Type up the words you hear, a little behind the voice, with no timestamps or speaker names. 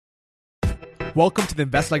Welcome to the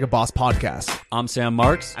Invest Like a Boss podcast. I'm Sam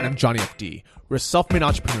Marks. And I'm Johnny FD. We're self-made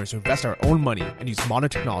entrepreneurs who invest our own money and use modern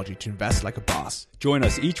technology to invest like a boss. Join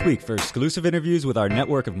us each week for exclusive interviews with our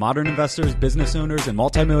network of modern investors, business owners, and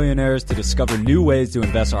multimillionaires to discover new ways to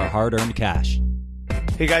invest our hard-earned cash.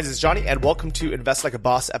 Hey guys, it's Johnny and welcome to Invest Like a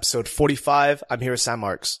Boss episode 45. I'm here with Sam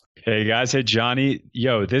Marks. Hey guys, hey Johnny.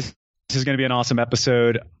 Yo, this is going to be an awesome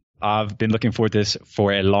episode. I've been looking forward to this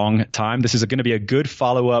for a long time. This is going to be a good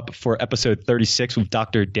follow-up for episode 36 with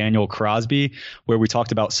Dr. Daniel Crosby, where we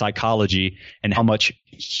talked about psychology and how much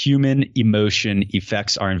human emotion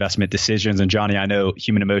affects our investment decisions. And Johnny, I know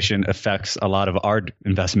human emotion affects a lot of our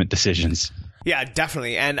investment decisions. Yeah,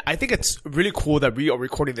 definitely. And I think it's really cool that we are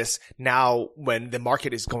recording this now when the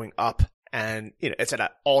market is going up. And, it's at an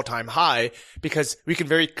all-time high because we can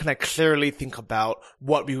very kind of clearly think about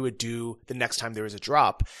what we would do the next time there is a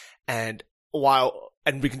drop. And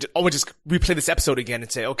we can always just replay this episode again and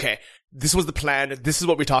say, okay, this was the plan. This is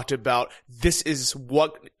what we talked about. This is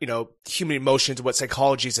what, human emotions, what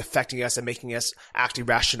psychology is affecting us and making us act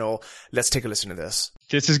irrational. Let's take a listen to this.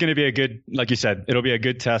 This is going to be a good, like you said, it'll be a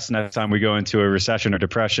good test next time we go into a recession or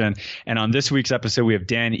depression. And on this week's episode, we have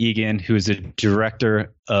Dan Egan, who is the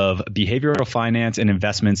director of behavioral finance and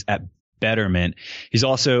investments at Betterment. He's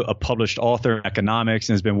also a published author in economics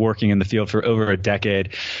and has been working in the field for over a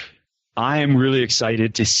decade. I am really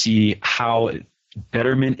excited to see how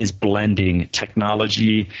Betterment is blending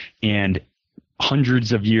technology and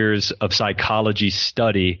hundreds of years of psychology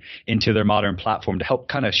study into their modern platform to help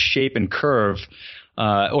kind of shape and curve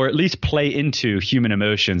or at least play into human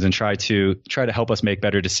emotions and try to help us make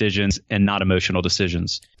better decisions and not emotional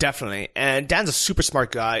decisions. Definitely. And Dan's a super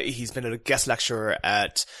smart guy. He's been a guest lecturer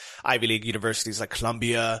at Ivy League universities like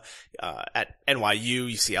Columbia, at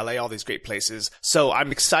NYU, UCLA, all these great places. So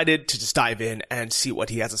I'm excited to just dive in and see what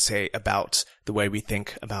he has to say about the way we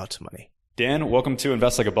think about money. Dan, welcome to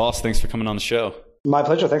Invest Like a Boss. Thanks for coming on the show. My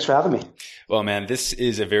pleasure. Thanks for having me. Well, man, this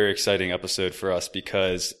is a very exciting episode for us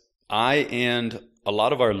because I and a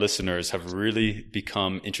lot of our listeners have really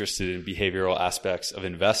become interested in behavioral aspects of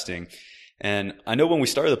investing. And I know when we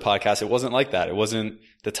started the podcast, it wasn't like that. It wasn't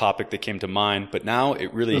the topic that came to mind, but now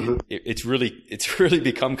it really, it's really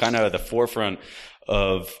become kind of the forefront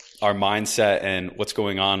of our mindset and what's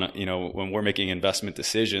going on, when we're making investment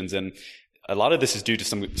decisions. And a lot of this is due to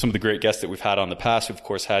some of the great guests that we've had on the past. We've of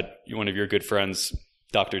course had one of your good friends,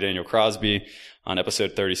 Dr. Daniel Crosby, on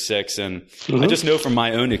episode 36. And I just know from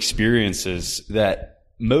my own experiences that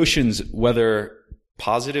emotions, whether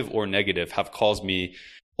positive or negative, have caused me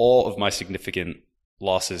all of my significant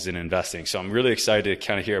losses in investing. So I'm really excited to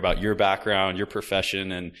kind of hear about your background, your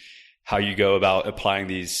profession, and how you go about applying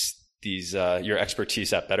these your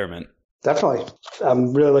expertise at Betterment. Definitely.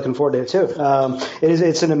 I'm really looking forward to it too.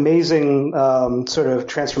 It's an amazing sort of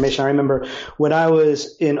transformation. I remember when I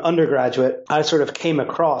was in undergraduate, I sort of came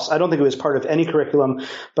across, I don't think it was part of any curriculum,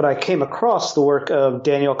 but I came across the work of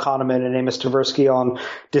Daniel Kahneman and Amos Tversky on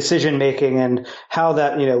decision making and how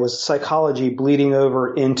that, was psychology bleeding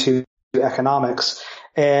over into economics.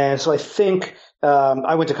 And so I think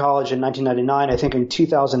I went to college in 1999. I think in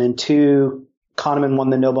 2002, Kahneman won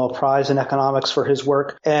the Nobel Prize in economics for his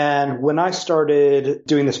work. And when I started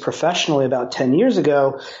doing this professionally about 10 years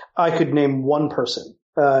ago, I could name one person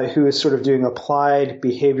who is sort of doing applied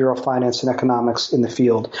behavioral finance and economics in the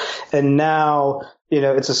field. And now,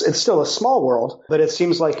 it's still a small world, but it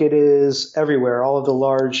seems like it is everywhere. All of the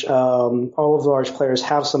large players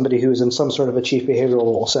have somebody who's in some sort of a chief behavioral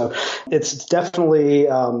role. So it's definitely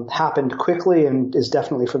happened quickly and is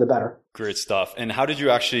definitely for the better. Great stuff. And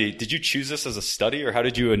did you choose this as a study, or how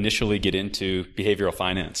did you initially get into behavioral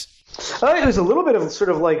finance? It was a little bit of sort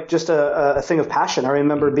of like just a thing of passion. I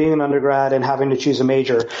remember being an undergrad and having to choose a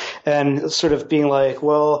major and sort of being like,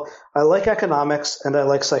 well, I like economics and I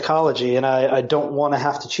like psychology, and I don't want to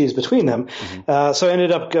have to choose between them. So I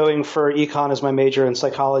ended up going for econ as my major and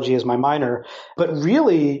psychology as my minor. But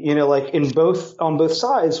really, like on both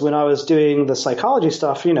sides, when I was doing the psychology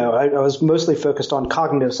stuff, I was mostly focused on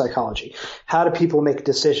cognitive psychology. How do people make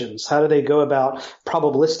decisions? How do they go about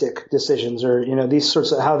probabilistic decisions, or, these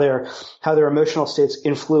sorts of how their emotional states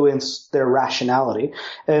influence their rationality.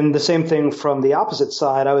 And the same thing from the opposite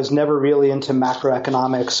side. I was never really into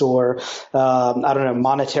macroeconomics or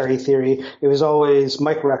monetary theory. It was always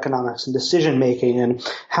microeconomics and decision making and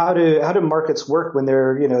how do markets work when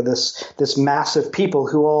they're, this massive people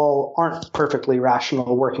who all aren't perfectly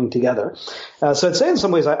rational working together. So I'd say in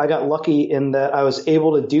some ways I got lucky in that I was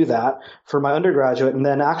able to do that for my undergraduate. And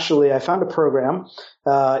then actually I found a program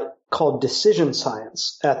called Decision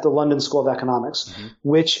Science at the London School of Economics,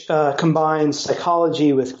 which combines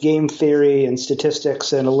psychology with game theory and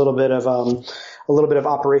statistics and a little bit of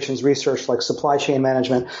operations research like supply chain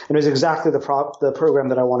management. And it was exactly the program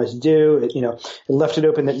that I wanted to do. It left it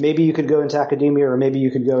open that maybe you could go into academia or maybe you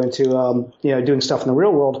could go into doing stuff in the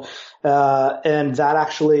real world. And that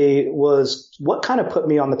actually was what kind of put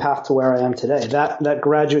me on the path to where I am today. That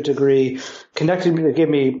graduate degree connected me to give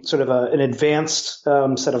me sort of an advanced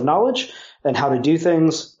set of knowledge and how to do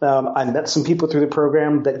things. I met some people through the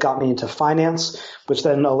program that got me into finance, which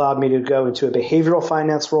then allowed me to go into a behavioral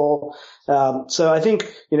finance role. So I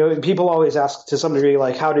think, people always ask to some degree,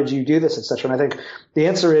 like, how did you do this, et cetera? And I think the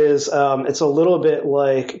answer is, it's a little bit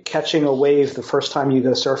like catching a wave the first time you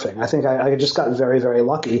go surfing. I think I just got very, very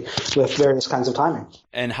lucky with various kinds of timing.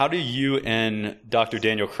 And how do you and Dr.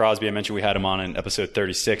 Daniel Crosby, I mentioned we had him on in episode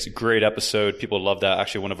 36, great episode. People love that.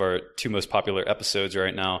 Actually, one of our 2 most popular episodes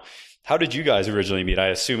right now. How did you guys originally meet? I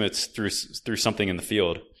assume it's through something in the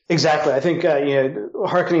field. Exactly. I think,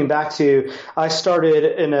 hearkening back to, I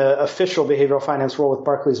started in an official behavioral finance role with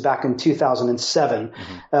Barclays back in 2007.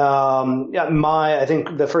 I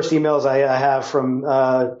think the first emails I have from,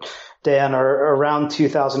 Dan, are around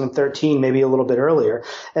 2013, maybe a little bit earlier.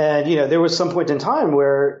 And, there was some point in time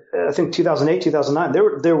where I think 2008,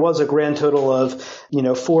 2009, there was a grand total of,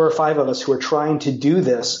 4 or 5 of us who were trying to do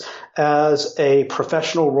this as a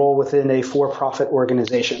professional role within a for-profit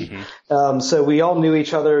organization. So we all knew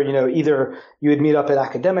each other, either you would meet up at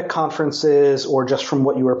academic conferences or just from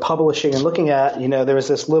what you were publishing and looking at, there was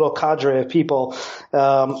this little cadre of people,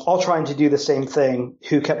 all trying to do the same thing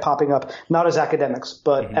who kept popping up, not as academics,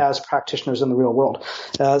 but as practitioners in the real world.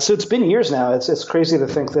 So it's been years now. It's crazy to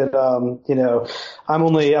think that,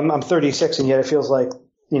 I'm 36 and yet it feels like,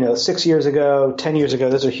 6 years ago, 10 years ago,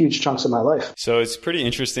 those are huge chunks of my life. So it's pretty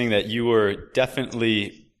interesting that you were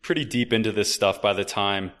definitely pretty deep into this stuff by the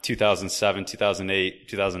time 2007, 2008,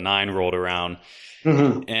 2009 rolled around.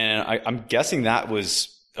 And I'm guessing that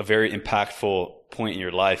was a very impactful point in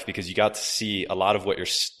your life because you got to see a lot of what you're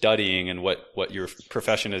studying and what your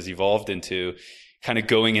profession has evolved into kind of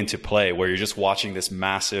going into play, where you're just watching this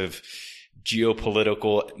massive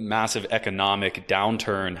geopolitical, massive economic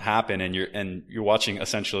downturn happen, and you're watching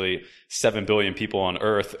essentially 7 billion people on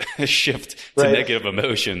Earth shift to negative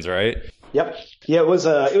emotions, right? Yep. Yeah, it was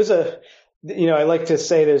a I like to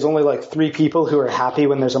say there's only like 3 people who are happy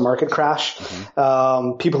when there's a market crash.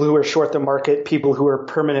 People who are short the market, people who are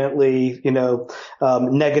permanently,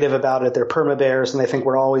 negative about it. They're perma bears and they think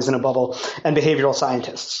we're always in a bubble, and behavioral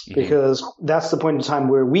scientists, because that's the point in time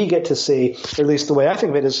where we get to see, at least the way I think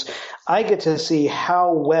of it is, I get to see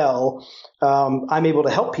how well, I'm able to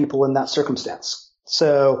help people in that circumstance.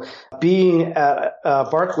 So being at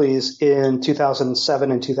Barclays in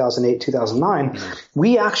 2007 and 2008, 2009,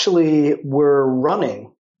 we actually were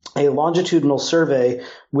running a longitudinal survey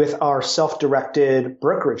with our self-directed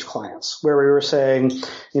brokerage clients, where we were saying,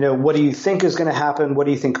 what do you think is going to happen? What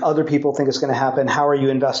do you think other people think is going to happen? How are you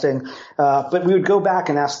investing? But we would go back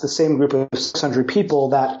and ask the same group of 600 people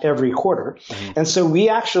that every quarter. And so we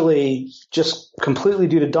actually, just completely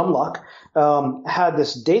due to dumb luck, had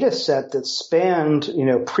this data set that spanned,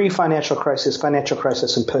 pre-financial crisis, financial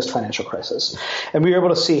crisis, and post-financial crisis. And we were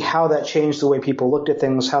able to see how that changed the way people looked at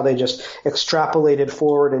things, how they just extrapolated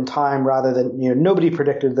forward in time rather than, nobody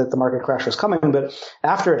predicted that the market crash was coming. But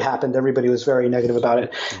after it happened, everybody was very negative about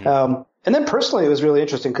it. And then personally, it was really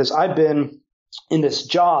interesting because I'd been in this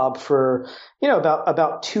job for,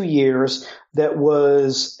 about 2 years. That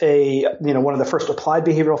was one of the first applied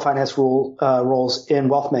behavioral finance roles in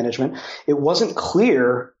wealth management. It wasn't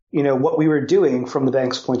clear, what we were doing from the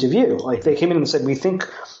bank's point of view. Like, they came in and said, we think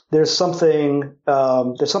there's something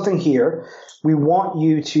here. We want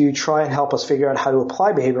you to try and help us figure out how to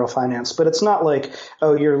apply behavioral finance. But it's not like,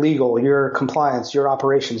 oh, you're legal, you're compliance, you're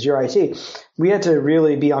operations, you're IT. We had to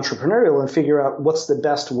really be entrepreneurial and figure out what's the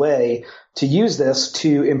best way to use this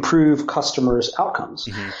to improve customers' outcomes.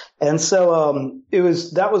 And so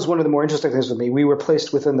that was one of the more interesting things with me. We were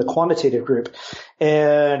placed within the quantitative group,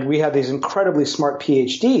 and we had these incredibly smart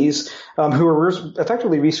PhDs who were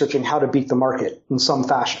effectively researching how to beat the market in some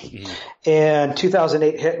fashion. And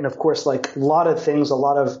 2008 hit, and of course, like a lot of things, a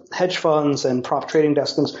lot of hedge funds and prop trading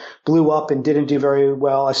desk things blew up and didn't do very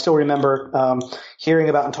well. I still remember hearing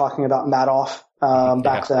about and talking about Madoff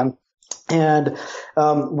back then. And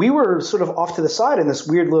we were sort of off to the side in this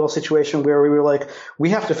weird little situation where we were like, we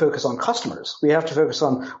have to focus on customers. We have to focus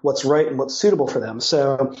on what's right and what's suitable for them.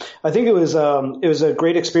 So I think it was a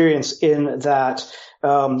great experience in that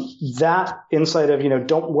that insight of,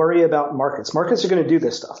 don't worry about markets. Markets are going to do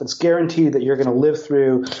this stuff. It's guaranteed that you're going to live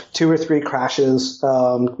through 2 or 3 crashes,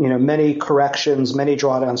 many corrections, many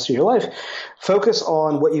drawdowns to your life. Focus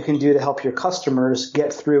on what you can do to help your customers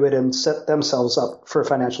get through it and set themselves up for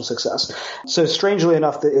financial success. So strangely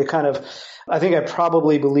enough, that it kind of, I think I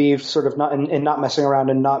probably believed sort of not in not messing around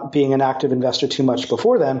and not being an active investor too much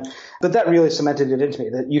before then, but that really cemented it into me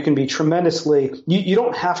that you can be tremendously, you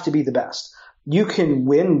don't have to be the best. You can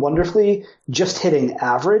win wonderfully just hitting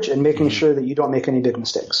average and making sure that you don't make any big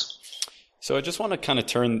mistakes. So I just want to kind of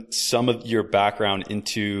turn some of your background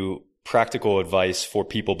into practical advice for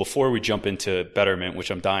people before we jump into Betterment, which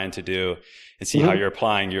I'm dying to do, and see how you're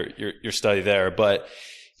applying your study there. But,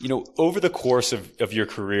 over the course of your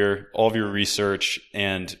career, all of your research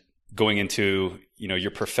and going into, your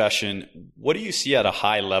profession, what do you see at a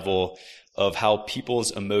high level of how people's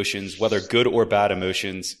emotions, whether good or bad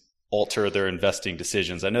emotions, alter their investing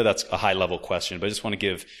decisions? I know that's a high level question, but I just want to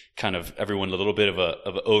give kind of everyone a little bit of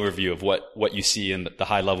an overview of what you see in the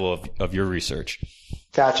high level of your research.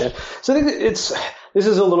 Gotcha. So I think this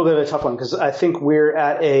is a little bit of a tough one because I think we're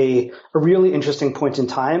at a really interesting point in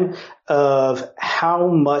time of how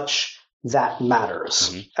much that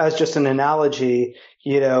matters. As just an analogy,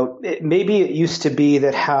 maybe it used to be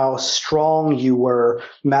that how strong you were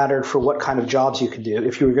mattered for what kind of jobs you could do,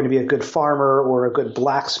 if you were going to be a good farmer or a good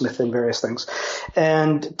blacksmith and various things.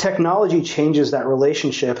 And technology changes that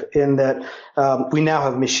relationship in that we now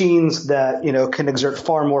have machines that, can exert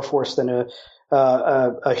far more force than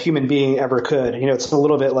a human being ever could. It's a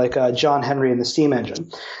little bit like John Henry and the steam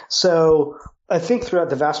engine. So I think throughout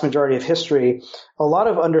the vast majority of history, a lot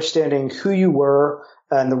of understanding who you were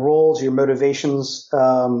and the roles your motivations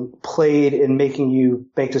played in making you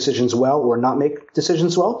make decisions well or not make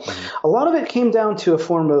decisions well, a lot of it came down to a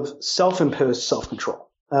form of self-imposed self-control.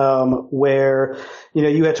 Where,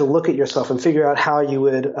 you had to look at yourself and figure out how you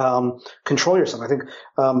would control yourself. I think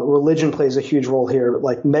religion plays a huge role here,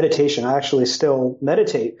 like meditation. I actually still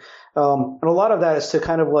meditate. And a lot of that is to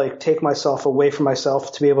kind of like take myself away from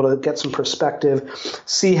myself to be able to get some perspective,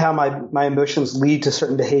 see how my emotions lead to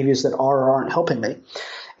certain behaviors that are or aren't helping me.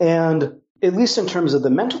 And at least in terms of the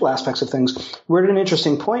mental aspects of things, we're at an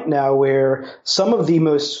interesting point now where some of the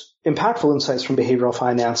most impactful insights from behavioral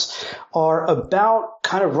finance are about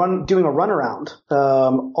kind of doing a runaround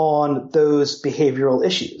on those behavioral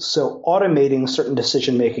issues. So automating certain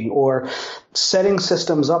decision making or setting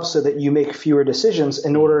systems up so that you make fewer decisions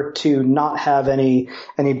in order to not have any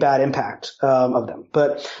bad impact of them.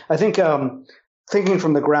 But I think thinking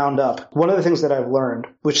from the ground up, one of the things that I've learned,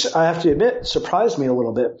 which I have to admit surprised me a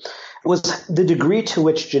little bit, was the degree to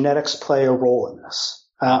which genetics play a role in this.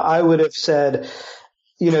 I would have said,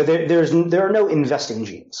 there are no investing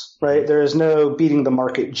genes, right? There is no beating the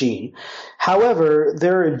market gene. However,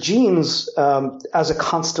 there are genes as a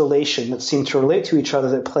constellation that seem to relate to each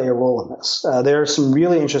other that play a role in this. There are some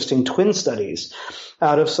really interesting twin studies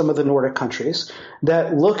out of some of the Nordic countries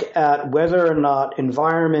that look at whether or not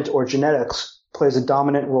environment or genetics plays a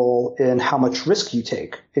dominant role in how much risk you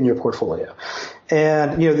take in your portfolio.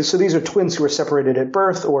 And, so these are twins who are separated at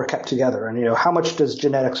birth or kept together. And, how much does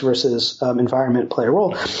genetics versus environment play a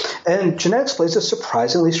role? And genetics plays a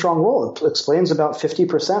surprisingly strong role. It explains about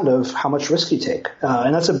 50% of how much risk you take.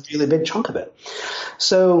 And that's a really big chunk of it.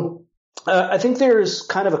 So I think there's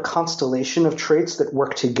kind of a constellation of traits that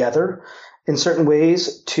work together in certain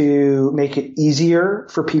ways to make it easier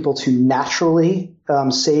for people to naturally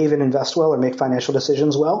save and invest well or make financial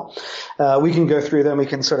decisions well. We can go through them. We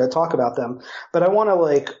can sort of talk about them. But I want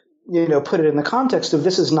to put it in the context of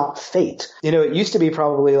this is not fate. It used to be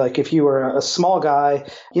probably like if you were a small guy,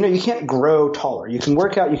 you can't grow taller. You can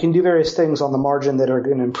work out. You can do various things on the margin that are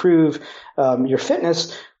going to improve your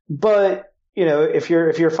fitness. But, if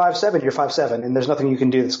you're 5'7", you're 5'7", and there's nothing you can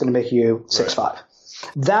do that's going to make you 6'5". Right.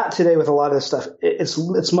 That today with a lot of this stuff,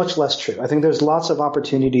 it's much less true. I think there's lots of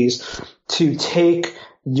opportunities to take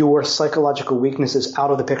your psychological weaknesses out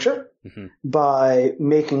of the picture by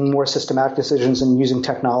making more systematic decisions and using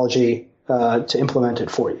technology to implement it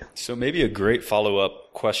for you. So maybe a great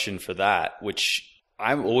follow-up question for that, which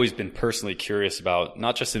I've always been personally curious about,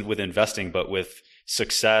 not just with investing, but with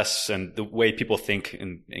success and the way people think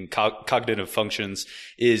in cognitive functions,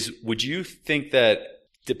 is would you think that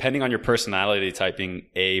depending on your personality type, being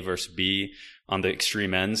A versus B on the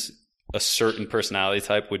extreme ends, a certain personality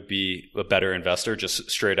type would be a better investor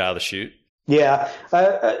just straight out of the chute? Yeah,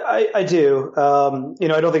 I do. I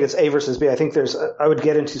don't think it's A versus B. I think I would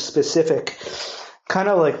get into specific kind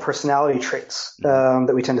of like personality traits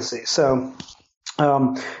that we tend to see. So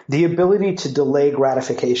the ability to delay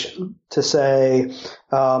gratification, to say,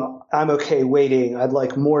 I'm okay waiting, I'd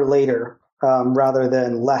like more later, rather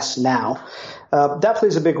than less now. That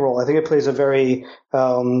plays a big role. I think it plays a very,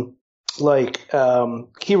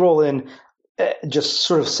 key role in just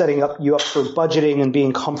sort of setting you up for budgeting and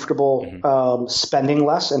being comfortable, spending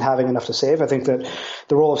less and having enough to save. I think that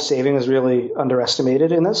the role of saving is really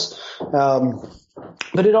underestimated in this.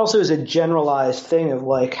 But it also is a generalized thing of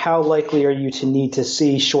like, how likely are you to need to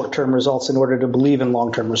see short-term results in order to believe in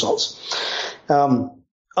long-term results?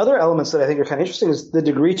 Other elements that I think are kind of interesting is the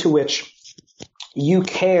degree to which you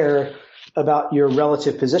care about your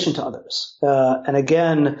relative position to others. And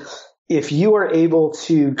again, if you are able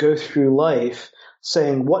to go through life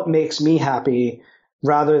saying what makes me happy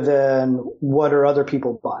rather than what are other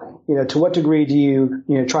people buying, to what degree do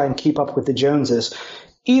you try and keep up with the Joneses,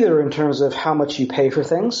 either in terms of how much you pay for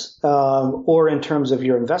things, or in terms of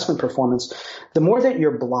your investment performance. The more that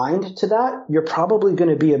you're blind to that, you're probably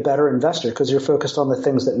going to be a better investor because you're focused on the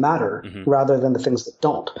things that matter rather than the things that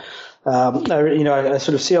don't. I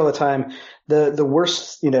sort of see all the time the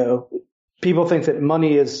worst, people think that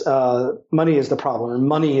money is the problem, or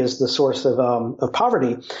money is the source of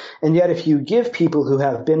poverty. And yet if you give people who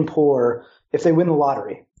have been poor, if they win the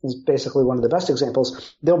lottery, is basically one of the best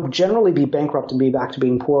examples, they'll generally be bankrupt and be back to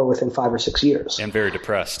being poor within 5 or 6 years. And very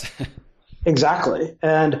depressed. Exactly.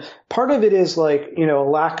 And part of it is like, a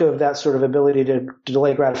lack of that sort of ability to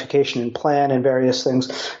delay gratification and plan and various things.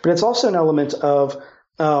 But it's also an element of,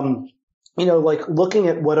 like looking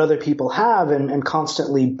at what other people have and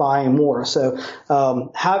constantly buying more. So,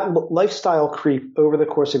 have lifestyle creep over the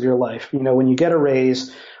course of your life. When you get a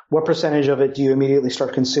raise, what percentage of it do you immediately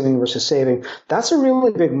start consuming versus saving? That's a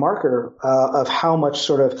really big marker of how much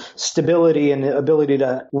sort of stability and the ability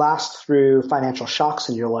to last through financial shocks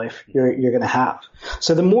in your life you're going to have.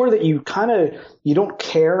 So the more that you you don't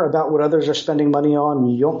care about what others are spending money on,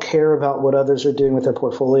 you don't care about what others are doing with their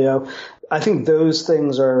portfolio, I think those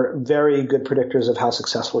things are very good predictors of how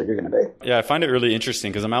successful you're going to be. Yeah, I find it really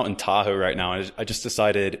interesting because I'm out in Tahoe right now. And I just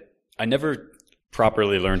decided I never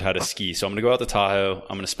properly learned how to ski. So I'm going to go out to Tahoe.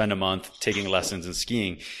 I'm going to spend a month taking lessons and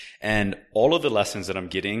skiing. And all of the lessons that I'm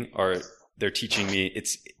getting they're teaching me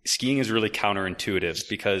skiing is really counterintuitive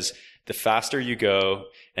because the faster you go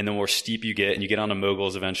and the more steep you get and you get onto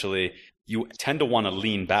moguls eventually, you tend to want to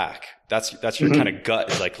lean back. That's your kind of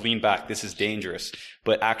gut is like lean back. This is dangerous.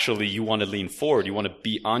 But actually you want to lean forward. You want to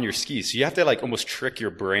be on your skis. So you have to like almost trick your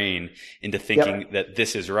brain into thinking that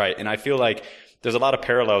this is right. And I feel like there's a lot of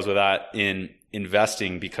parallels with that in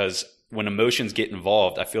investing because when emotions get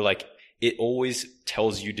involved, I feel like it always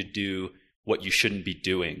tells you to do what you shouldn't be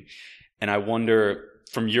doing. And I wonder,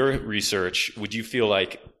 from your research, would you feel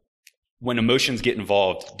like when emotions get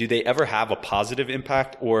involved, do they ever have a positive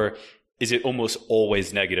impact, or is it almost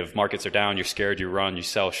always negative? Markets are down, you're scared, you run, you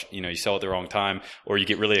sell, you sell at the wrong time, or you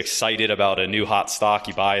get really excited about a new hot stock,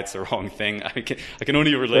 you buy, it's the wrong thing. I can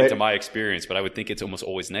only relate to my experience, but I would think it's almost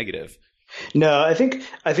always negative. No, I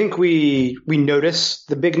think we notice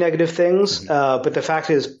the big negative things, but the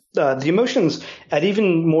fact is, the emotions at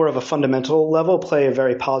even more of a fundamental level play a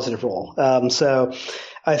very positive role. So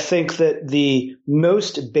I think that the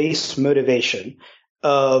most base motivation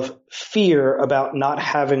of fear about not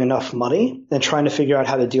having enough money and trying to figure out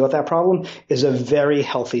how to deal with that problem is a very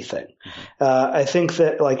healthy thing. I think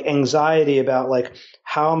that like anxiety about like,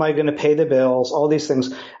 how am I going to pay the bills, all these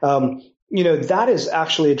things, that is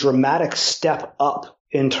actually a dramatic step up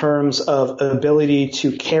in terms of ability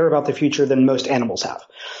to care about the future than most animals have.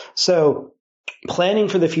 So planning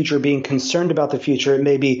for the future, being concerned about the future, it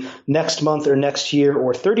may be next month or next year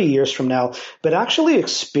or 30 years from now, but actually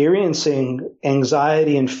experiencing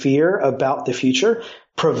anxiety and fear about the future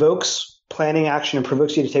provokes planning action and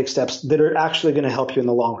provokes you to take steps that are actually going to help you in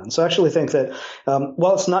the long run. So I actually think that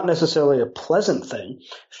while it's not necessarily a pleasant thing,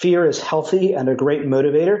 fear is healthy and a great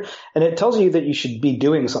motivator, and it tells you that you should be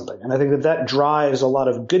doing something. And I think that drives a lot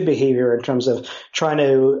of good behavior in terms of trying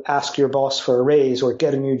to ask your boss for a raise or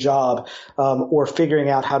get a new job, or figuring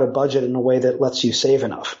out how to budget in a way that lets you save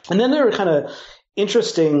enough. And then there are kind of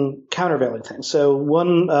interesting countervailing things. So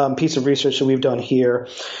one piece of research that we've done here,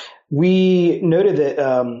 we noted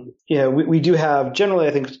that, we do have generally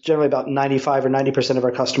about 95 or 90% of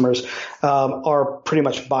our customers are pretty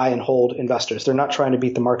much buy and hold investors. They're not trying to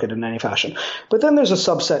beat the market in any fashion. But then there's a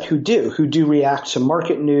subset who do react to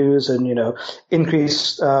market news and,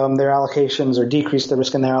 increase their allocations or decrease the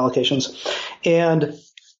risk in their allocations. And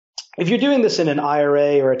if you're doing this in an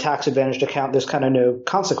IRA or a tax-advantaged account, there's kind of no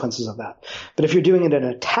consequences of that. But if you're doing it in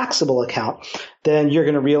a taxable account, then you're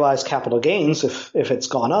going to realize capital gains if it's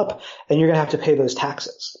gone up, and you're going to have to pay those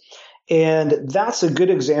taxes. And that's a good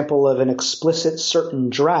example of an explicit certain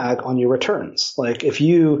drag on your returns. Like if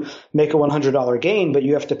you make a $100 gain, but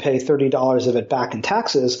you have to pay $30 of it back in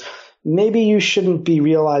taxes, maybe you shouldn't be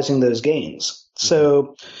realizing those gains.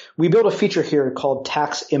 So we built a feature here called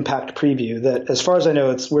Tax Impact Preview that, as far as I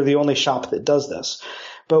know, we're the only shop that does this.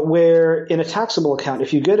 But where in a taxable account,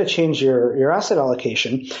 if you go to change your asset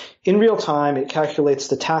allocation, in real time, it calculates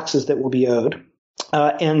the taxes that will be owed.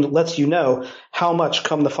 And lets you know how much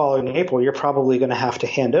come the following April you're probably going to have to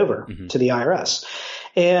hand over to the IRS.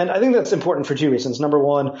 And I think that's important for two reasons. Number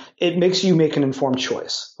one, it makes you make an informed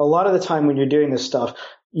choice. A lot of the time when you're doing this stuff,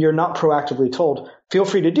 you're not proactively told, feel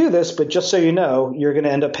free to do this, but just so you know, you're going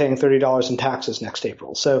to end up paying $30 in taxes next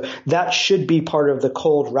April. So that should be part of the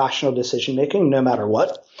cold, rational decision making, no matter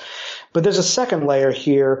what. But there's a second layer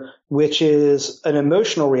here, which is an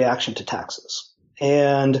emotional reaction to taxes.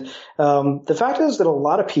 And the fact is that a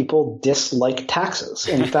lot of people dislike taxes.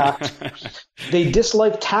 In fact, they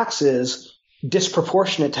dislike taxes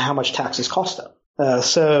disproportionate to how much taxes cost them.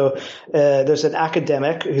 So there's an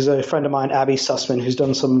academic who's a friend of mine, Abby Sussman, who's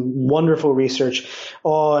done some wonderful research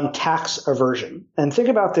on tax aversion. And think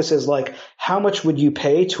about this as like, how much would you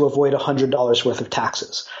pay to avoid $100 worth of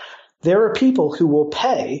taxes? There are people who will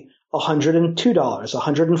pay $102,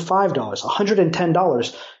 $105,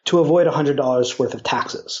 $110 to avoid $100 worth of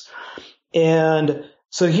taxes. And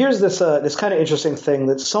so here's this kind of interesting thing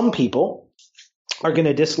that some people are going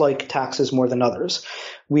to dislike taxes more than others.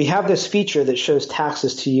 We have this feature that shows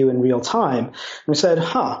taxes to you in real time. And we said,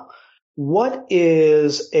 what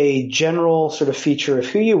is a general sort of feature of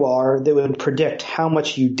who you are that would predict how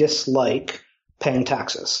much you dislike paying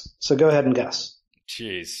taxes? So go ahead and guess.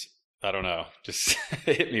 Jeez. I don't know. Just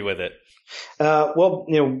hit me with it. Well,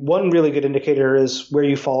 one really good indicator is where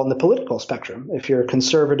you fall in the political spectrum, if you're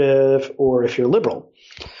conservative or if you're liberal.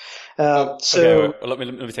 Okay, let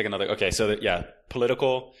me take another. Okay, so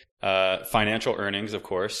political, financial earnings, of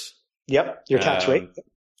course. Yep, your tax rate.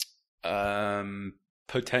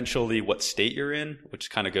 Potentially what state you're in, which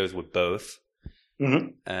kind of goes with both.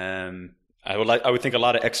 Mm-hmm. I would think a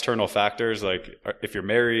lot of external factors, like if you're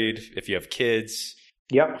married, if you have kids.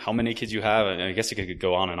 Yep. How many kids you have? And I guess it could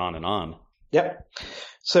go on and on and on. Yep.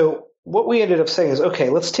 So what we ended up saying is, okay,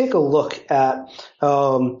 let's take a look at,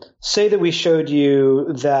 say that we showed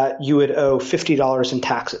you that you would owe $50 in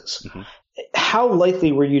taxes. Mm-hmm. How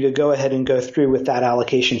likely were you to go ahead and go through with that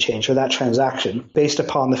allocation change or that transaction based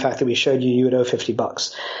upon the fact that we showed you would owe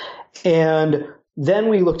 $50? And then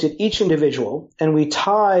we looked at each individual and we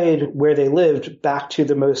tied where they lived back to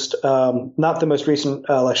the most, not the most recent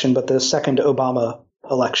election, but the second Obama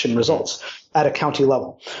election results at a county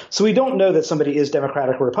level. So we don't know that somebody is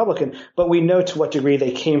Democratic or Republican, but we know to what degree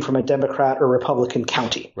they came from a Democrat or Republican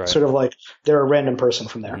county, right. Sort of like they're a random person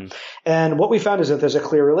from there. Mm-hmm. And what we found is that there's a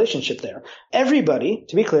clear relationship there. Everybody,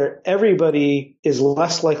 to be clear, everybody is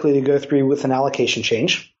less likely to go through with an allocation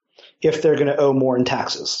change if they're going to owe more in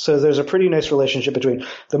taxes. So there's a pretty nice relationship between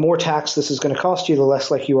the more tax this is going to cost you, the less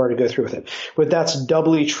likely you are to go through with it. But that's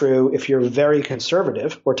doubly true if you're very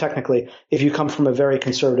conservative, or technically if you come from a very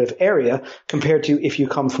conservative area compared to if you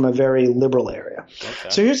come from a very liberal area. Okay.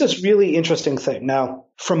 So here's this really interesting thing. Now,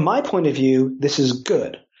 from my point of view, this is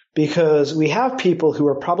good because we have people who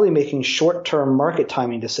are probably making short-term market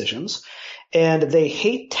timing decisions, and they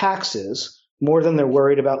hate taxes more than they're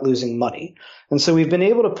worried about losing money. And so we've been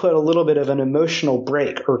able to put a little bit of an emotional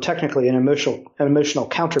brake, or technically an emotional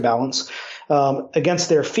counterbalance against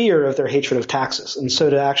their fear of their hatred of taxes. And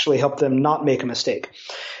so to actually help them not make a mistake.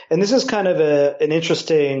 And this is kind of an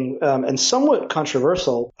interesting and somewhat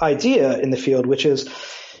controversial idea in the field, which is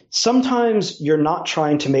sometimes you're not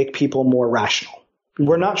trying to make people more rational.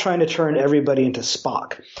 We're not trying to turn everybody into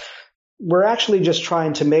Spock. We're actually just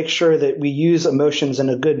trying to make sure that we use emotions in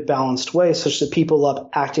a good balanced way such that people are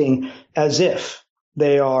acting as if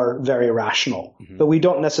they are very rational. Mm-hmm. But we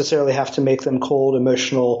don't necessarily have to make them cold,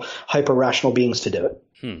 emotional, hyper-rational beings to do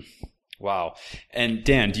it. Wow. And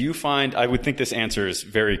Dan, do you find, I would think this answer is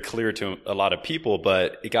very clear to a lot of people,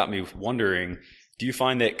 but it got me wondering, do you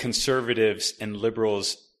find that conservatives and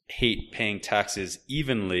liberals hate paying taxes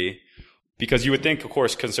evenly? Because you would think, of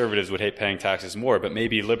course, conservatives would hate paying taxes more, but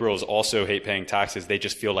maybe liberals also hate paying taxes. They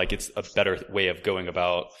just feel like it's a better way of going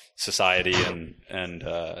about society and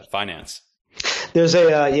finance. There's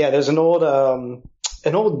an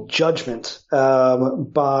old judgment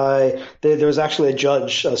by there was actually a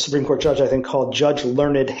judge, a Supreme Court judge, I think, called Judge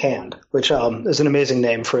Learned Hand, which is an amazing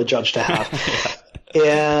name for a judge to have.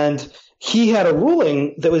 And he had a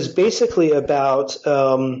ruling that was basically about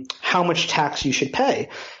how much tax you should pay.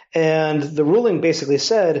 And the ruling basically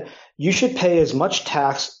said you should pay as much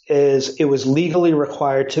tax as it was legally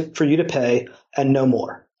required for you to pay and no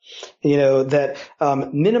more. That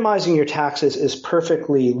minimizing your taxes is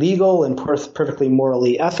perfectly legal and perfectly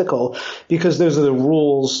morally ethical because those are the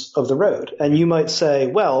rules of the road. And you might say,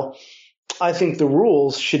 well, I think the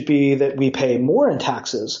rules should be that we pay more in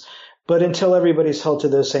taxes, but until everybody's held to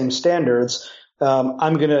those same standards,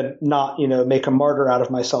 I'm going to not, make a martyr out of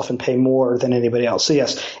myself and pay more than anybody else. So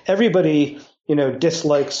yes, everybody,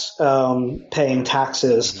 dislikes paying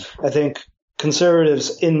taxes. Mm-hmm. I think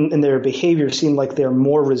conservatives in their behavior seem like they're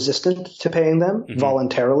more resistant to paying them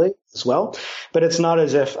voluntarily as well. But it's not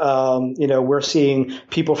as if, we're seeing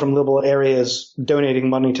people from liberal areas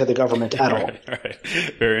donating money to the government at all. Right.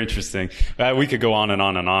 Very interesting. We could go on and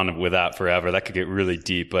on and on with that forever. That could get really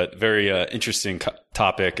deep, but very interesting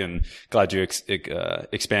topic, and glad you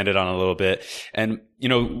expanded on it a little bit. And,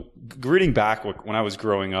 reading back when I was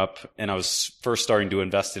growing up and I was first starting to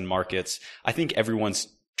invest in markets, I think everyone's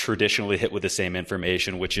traditionally hit with the same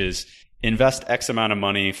information, which is invest X amount of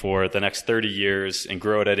money for the next 30 years and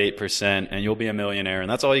grow it at 8% and you'll be a millionaire. And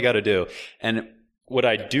that's all you got to do. And what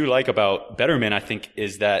I do like about Betterment, I think,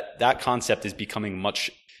 is that concept is becoming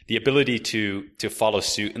the ability to follow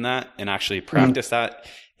suit in that and actually practice that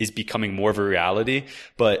is becoming more of a reality.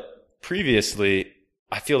 But previously,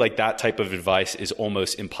 I feel like that type of advice is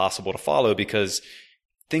almost impossible to follow because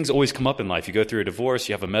things always come up in life. You go through a divorce,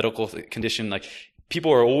 you have a medical condition, like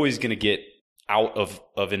people are always going to get out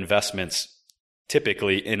of investments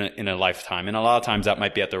typically in a lifetime. And a lot of times that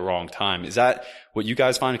might be at the wrong time. Is that what you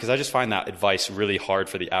guys find? Because I just find that advice really hard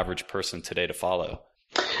for the average person today to follow.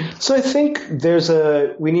 So I think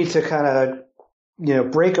we need to kind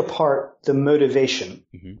of, break apart the motivation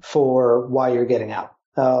for why you're getting out.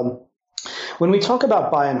 When we talk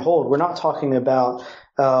about buy and hold, we're not talking about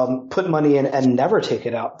put money in and never take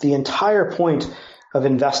it out. The entire point of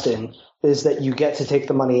investing is that you get to take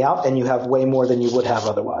the money out and you have way more than you would have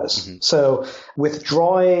otherwise. So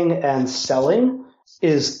withdrawing and selling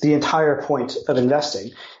is the entire point of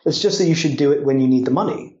investing. It's just that you should do it when you need the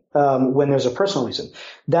money, when there's a personal reason.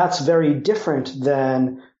 That's very different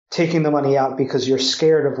than taking the money out because you're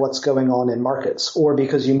scared of what's going on in markets or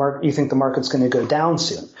because you think the market's going to go down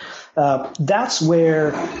soon. That's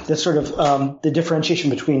where the sort of the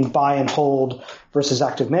differentiation between buy and hold versus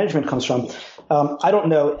active management comes from. I don't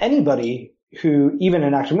know anybody who, even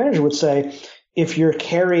an active manager, would say if you're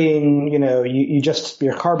carrying,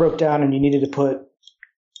 your car broke down and you needed to put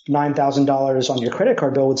 $9,000 on your credit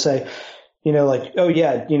card bill, would say,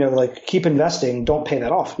 keep investing, don't pay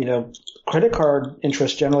that off. Credit card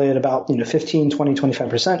interest generally at about 15, 20,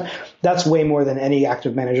 25%. That's way more than any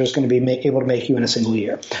active manager is going to be able to make you in a single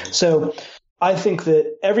year. So I think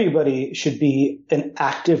that everybody should be an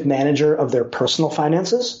active manager of their personal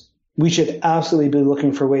finances. We should absolutely be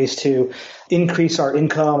looking for ways to increase our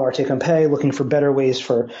income, our take-home pay, looking for better ways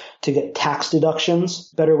to get tax deductions,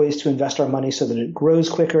 better ways to invest our money so that it grows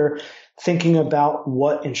quicker, thinking about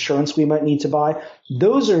what insurance we might need to buy.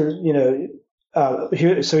 Those are,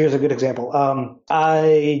 here's a good example.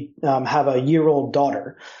 I have a year-old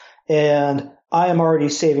daughter, and I am already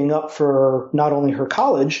saving up for not only her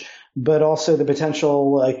college, but also the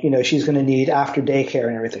potential, she's going to need after daycare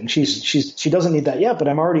and everything. She doesn't need that yet, but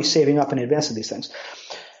I'm already saving up in advance of these things.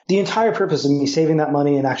 The entire purpose of me saving that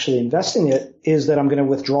money and actually investing it is that I'm going to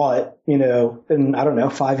withdraw it, in,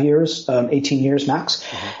 5 years, 18 years max.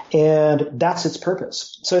 And that's its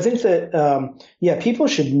purpose. So I think that, people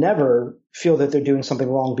should never feel that they're doing something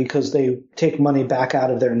wrong because they take money back out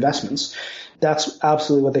of their investments. That's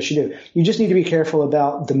absolutely what they should do. You just need to be careful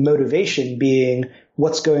about the motivation being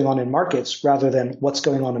what's going on in markets rather than what's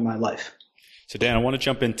going on in my life. So Dan, I want to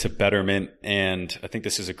jump into Betterment, and I think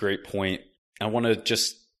this is a great point. I want to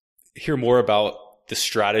just hear more about the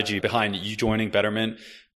strategy behind you joining Betterment,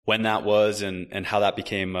 when that was, and how that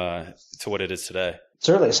became to what it is today.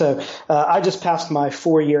 Certainly. So I just passed my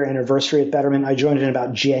 4-year anniversary at Betterment. I joined in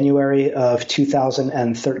about January of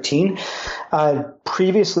 2013. I'd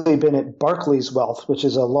previously been at Barclays Wealth, which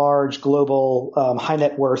is a large global high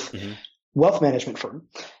net worth wealth management firm.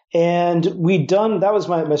 And that was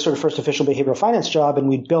my sort of first official behavioral finance job. And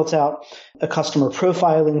we'd built out a customer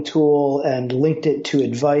profiling tool and linked it to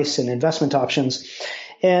advice and investment options.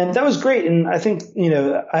 And that was great. And I think,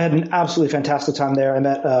 I had an absolutely fantastic time there. I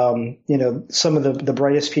met, some of the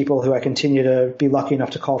brightest people who I continue to be lucky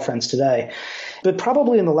enough to call friends today. But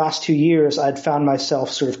probably in the last 2 years, I'd found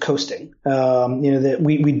myself sort of coasting. That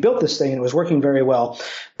we built this thing and it was working very well,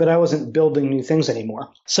 but I wasn't building new things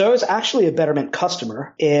anymore. So I was actually a Betterment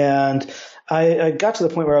customer, and I got to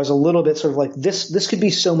the point where I was a little bit sort of like, this could be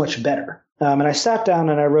so much better. And I sat down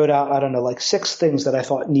and I wrote out, 6 things that I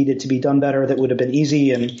thought needed to be done better that would have been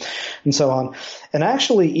easy and so on. And I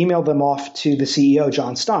actually emailed them off to the CEO,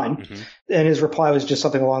 John Stein. Mm-hmm. And his reply was just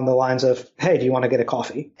something along the lines of, hey, do you want to get a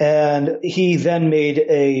coffee? And he then made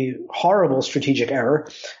a horrible strategic error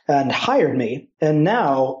and hired me. And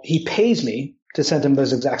now he pays me to send him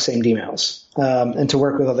those exact same emails and to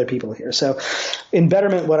work with other people here. So in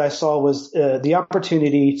Betterment, what I saw was the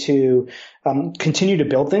opportunity to continue to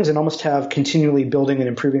build things and almost have continually building and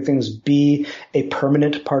improving things be a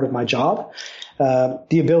permanent part of my job.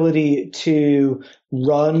 The ability to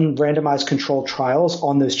run randomized controlled trials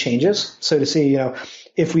on those changes. So to see,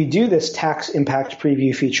 if we do this tax impact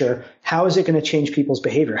preview feature, how is it going to change people's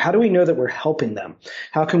behavior? How do we know that we're helping them?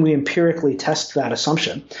 How can we empirically test that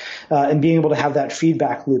assumption? And being able to have that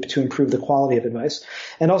feedback loop to improve the quality of advice.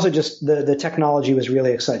 And also just the technology was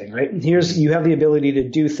really exciting, right? You have the ability to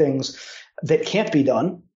do things that can't be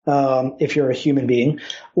done if you're a human being,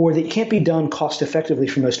 or that can't be done cost effectively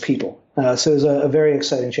for most people. So it was a very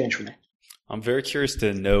exciting change for me. I'm very curious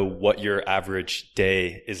to know what your average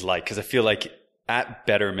day is like, because I feel like at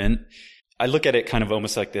Betterment, I look at it kind of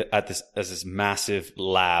almost like as this massive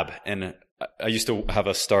lab. And I used to have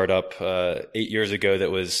a startup 8 years ago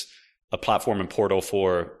that was a platform and portal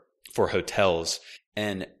for hotels.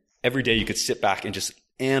 And every day you could sit back and just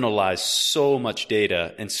analyze so much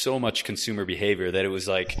data and so much consumer behavior that it was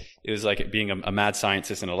like being a mad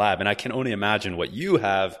scientist in a lab. And I can only imagine what you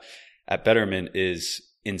have at Betterment is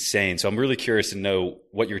insane. So I'm really curious to know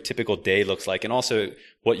what your typical day looks like and also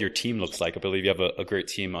what your team looks like. I believe you have a great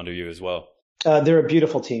team under you as well. They're a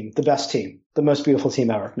beautiful team, the best team, the most beautiful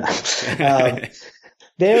team ever.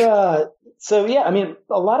 So yeah,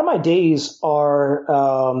 a lot of my days are,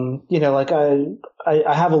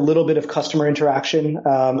 I have a little bit of customer interaction.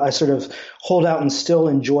 I sort of hold out and still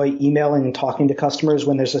enjoy emailing and talking to customers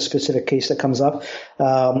when there's a specific case that comes up.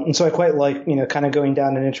 And so I quite like, kind of going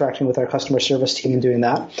down and interacting with our customer service team and doing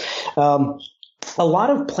that. A lot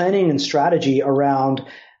of planning and strategy around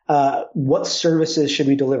what services should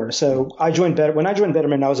we deliver? So when I joined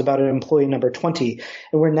Betterment, I was about an employee number 20,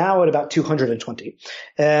 and we're now at about 220.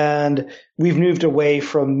 And we've moved away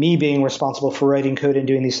from me being responsible for writing code and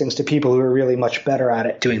doing these things to people who are really much better at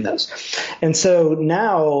it doing those. And so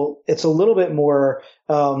now it's a little bit more,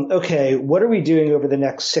 okay, what are we doing over the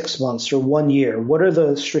next 6 months or 1 year? What are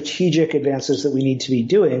the strategic advances that we need to be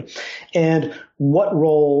doing? And what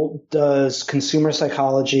role does consumer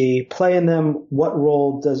psychology play in them? What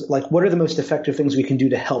are the most effective things we can do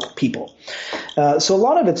to help people? So a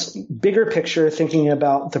lot of it's bigger picture, thinking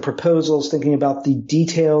about the proposals, thinking about the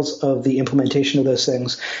details of the implementation of those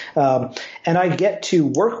things. And I get to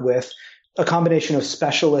work with a combination of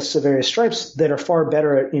specialists of various stripes that are far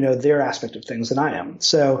better at, their aspect of things than I am.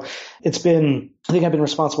 So I think I've been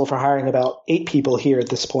responsible for hiring about 8 people here at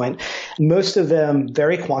this point. Most of them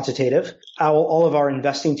very quantitative. All of our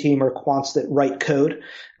investing team are quants that write code,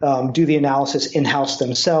 do the analysis in-house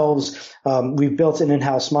themselves. We've built an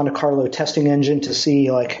in-house Monte Carlo testing engine to see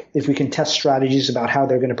if we can test strategies about how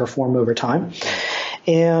they're going to perform over time.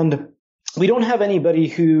 And we don't have anybody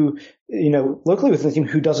who, locally within the team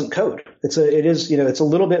who doesn't code. It's a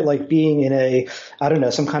little bit like being in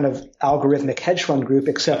some kind of algorithmic hedge fund group,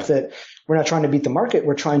 except that we're not trying to beat the market.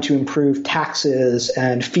 We're trying to improve taxes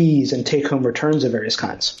and fees and take home returns of various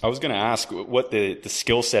kinds. I was going to ask what the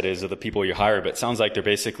skill set is of the people you hire, but it sounds like they're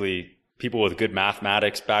basically people with good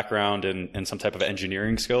mathematics background and some type of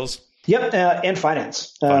engineering skills. Yep, and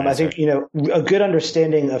finance. I think, a good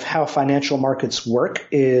understanding of how financial markets work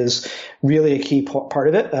is really a key part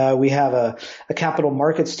of it. We have a capital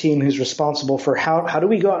markets team who's responsible for how do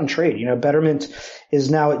we go out and trade? Betterment is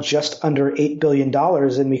now at just under $8 billion,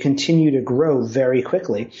 and we continue to grow very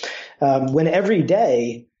quickly. When every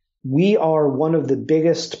day we are one of the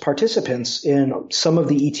biggest participants in some of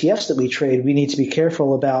the ETFs that we trade, we need to be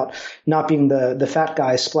careful about not being the fat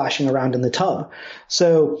guy splashing around in the tub.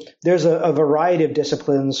 So there's a variety of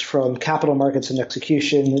disciplines from capital markets and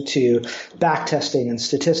execution to back testing and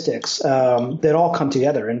statistics that all come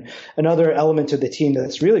together. And another element of the team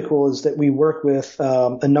that's really cool is that we work with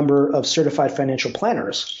a number of certified financial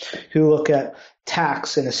planners who look at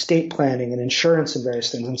tax and estate planning and insurance and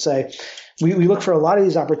various things and say, we look for a lot of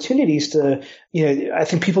these opportunities to, I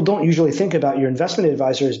think people don't usually think about your investment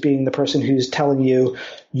advisor as being the person who's telling you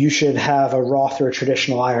you should have a Roth or a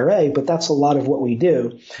traditional IRA, but that's a lot of what we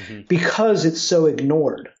do because it's so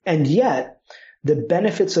ignored. And yet the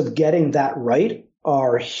benefits of getting that right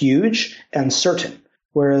are huge and certain.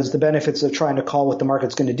 Whereas the benefits of trying to call what the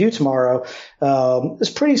market's going to do tomorrow is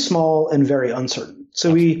pretty small and very uncertain.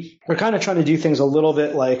 So we're kind of trying to do things a little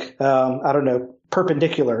bit like,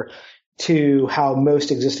 perpendicular to how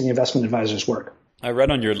most existing investment advisors work. I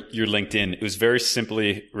read on your LinkedIn, it was very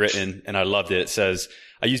simply written and I loved it. It says,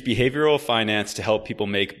 I use behavioral finance to help people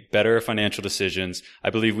make better financial decisions. I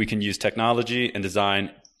believe we can use technology and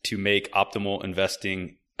design to make optimal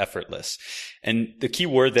investing effortless. And the key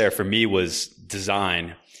word there for me was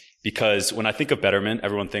design, because when I think of Betterment,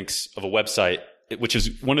 everyone thinks of a website, which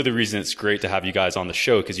is one of the reasons it's great to have you guys on the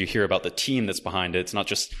show, because you hear about the team that's behind it. It's not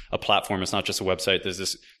just a platform. It's not just a website. There's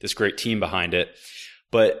this great team behind it.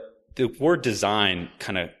 But the word design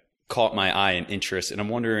kind of caught my eye and interest. And I'm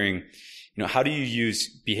wondering, how do you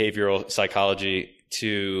use behavioral psychology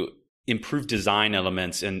to improve design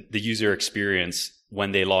elements and the user experience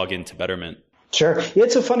when they log into Betterment? Sure.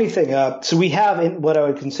 It's a funny thing. So we have what I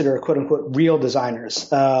would consider quote unquote real designers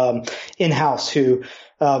in-house who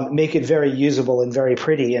make it very usable and very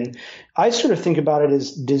pretty. And I sort of think about it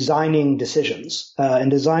as designing decisions and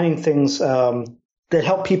designing things that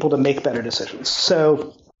help people to make better decisions.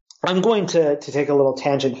 So I'm going to take a little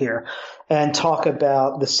tangent here and talk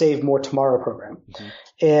about the Save More Tomorrow program. Mm-hmm.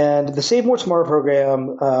 And the Save More Tomorrow program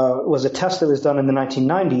was a test that was done in the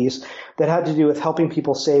 1990s that had to do with helping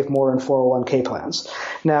people save more in 401k plans.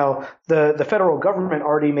 Now, the federal government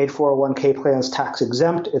already made 401k plans tax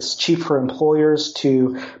exempt. It's cheap for employers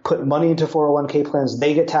to put money into 401k plans.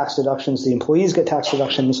 They get tax deductions. The employees get tax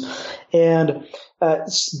deductions. And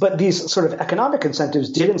but these sort of economic incentives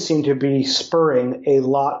didn't seem to be spurring a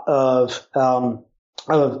lot of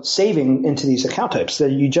saving into these account types.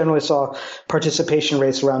 That you generally saw participation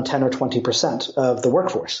rates around 10 or 20% of the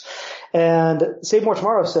workforce. And Save More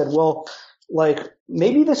Tomorrow said, well,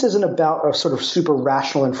 maybe this isn't about a sort of super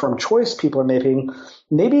rational and firm choice people are making.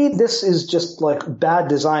 Maybe this is just bad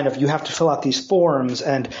design of you have to fill out these forms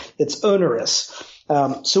and it's onerous.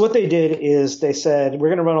 So what they did is they said, we're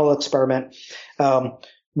going to run a little experiment.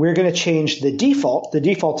 We're going to change the default. The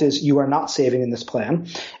default is you are not saving in this plan.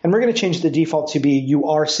 And we're going to change the default to be you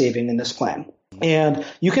are saving in this plan. And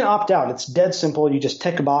you can opt out. It's dead simple. You just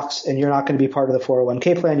tick a box and you're not going to be part of the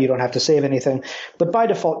 401k plan. You don't have to save anything. But by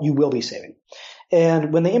default, you will be saving.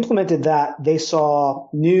 And when they implemented that, they saw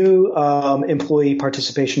new employee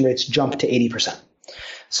participation rates jump to 80%.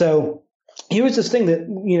 So here was this thing that,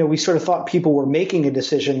 we sort of thought people were making a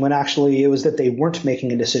decision when actually it was that they weren't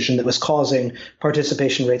making a decision that was causing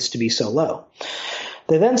participation rates to be so low.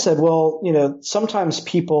 They then said, well, sometimes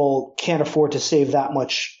people can't afford to save that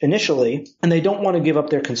much initially and they don't want to give up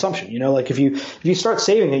their consumption. If you start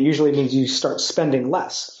saving, it usually means you start spending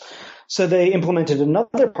less. So they implemented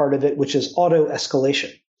another part of it, which is auto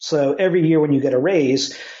escalation. So every year when you get a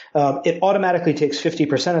raise, it automatically takes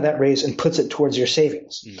 50% of that raise and puts it towards your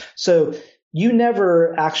savings. So you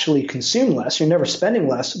never actually consume less, you're never spending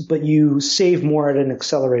less, but you save more at an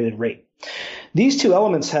accelerated rate. These two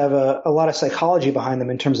elements have a lot of psychology behind them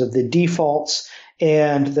in terms of the defaults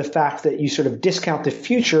and the fact that you sort of discount the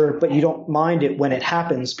future, but you don't mind it when it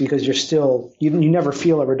happens because you never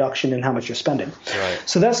feel a reduction in how much you're spending. Right.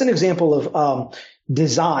 So that's an example of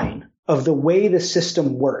design of the way the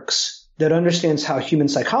system works that understands how human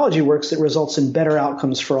psychology works that results in better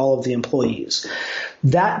outcomes for all of the employees.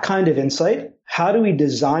 That kind of insight, how do we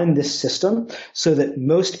design this system so that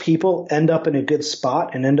most people end up in a good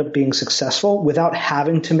spot and end up being successful without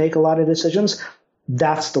having to make a lot of decisions?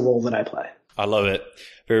 That's the role that I play. I love it.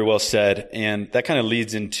 Very well said. And that kind of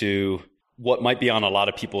leads into what might be on a lot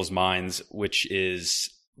of people's minds, which is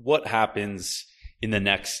what happens in the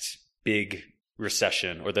next big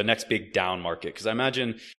recession or the next big down market. Because I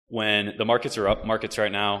imagine when the markets are up, markets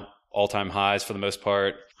right now, all-time highs for the most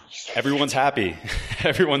part, everyone's happy.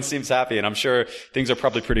 Everyone seems happy. And I'm sure things are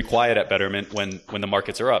probably pretty quiet at Betterment when the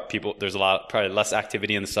markets are up. There's probably less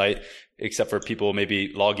activity in the site, except for people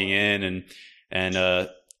maybe logging in and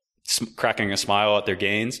cracking a smile at their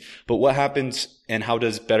gains. But what happens and how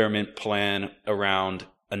does Betterment plan around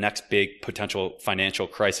a next big potential financial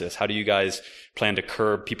crisis? How do you guys plan to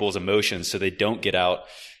curb people's emotions so they don't get out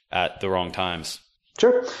at the wrong times?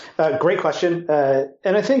 Sure. Great question.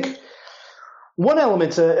 And I think one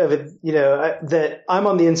element of it, that I'm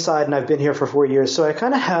on the inside and I've been here for 4 years, so I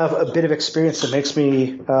kind of have a bit of experience that makes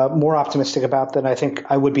me more optimistic about than I think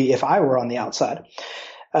I would be if I were on the outside.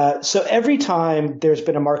 So every time there's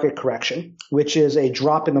been a market correction, which is a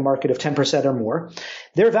drop in the market of 10% or more,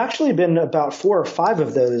 there have actually been about 4 or 5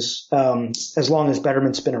 of those as long as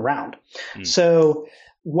Betterment's been around. So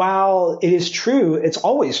while it is true, it's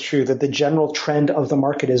always true that the general trend of the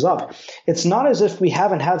market is up, it's not as if we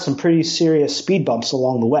haven't had some pretty serious speed bumps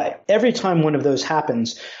along the way. Every time one of those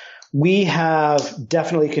happens, we have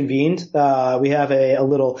definitely convened. We have a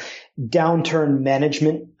little downturn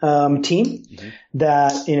management team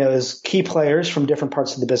that is key players from different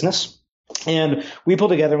parts of the business. And we pull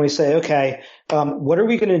together and we say, okay, what are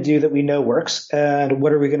we going to do that we know works, and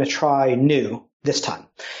what are we going to try new this time?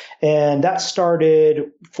 And that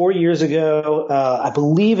started 4 years ago. I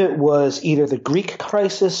believe it was either the Greek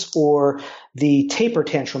crisis or the taper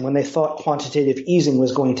tantrum when they thought quantitative easing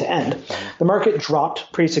was going to end. The market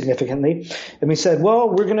dropped pretty significantly. And we said, well,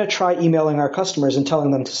 we're going to try emailing our customers and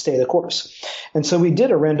telling them to stay the course. And so we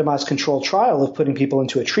did a randomized controlled trial of putting people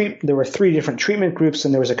into a treat. There were 3 different treatment groups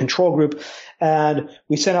and there was a control group. And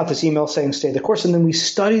we sent out this email saying stay the course. And then we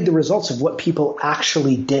studied the results of what people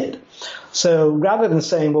actually did. So rather than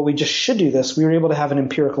saying, well, we just should do this, we were able to have an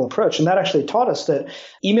empirical approach. And that actually taught us that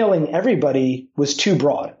emailing everybody was too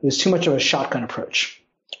broad. It was too much of a shotgun approach.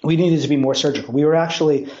 We needed to be more surgical. We were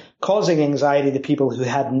actually causing anxiety to people who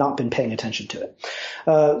had not been paying attention to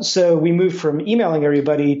it. So we moved from emailing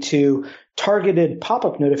everybody to targeted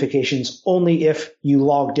pop-up notifications only if you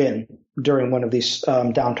logged in during one of these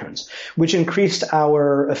downturns, which increased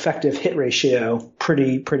our effective hit ratio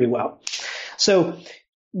pretty well. So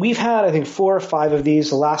we've had, I think, 4 or 5 of these.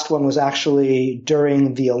 The last one was actually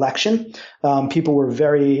during the election. People were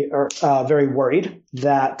very worried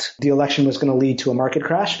that the election was going to lead to a market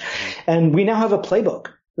crash. And we now have a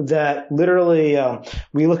playbook that literally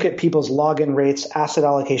we look at people's login rates, asset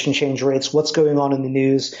allocation change rates, what's going on in the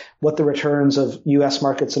news, what the returns of U.S.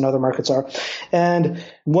 markets and other markets are. And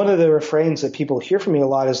one of the refrains that people hear from me a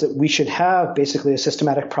lot is that we should have basically a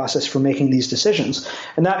systematic process for making these decisions.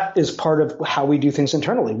 And that is part of how we do things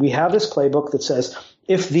internally. We have this playbook that says,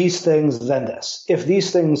 if these things, then this. If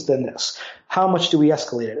these things, then this. How much do we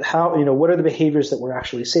escalate it? How, what are the behaviors that we're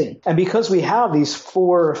actually seeing? And because we have these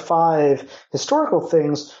 4 or 5 historical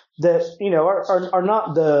things that, are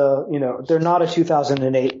not they're not a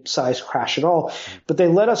 2008 size crash at all, but they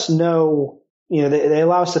let us know, they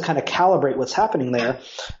allow us to kind of calibrate what's happening there.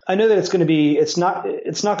 I know that it's not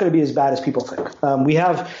going to be as bad as people think. We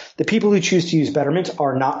have the people who choose to use Betterment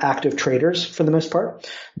are not active traders for the most part.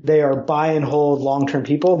 They are buy and hold long-term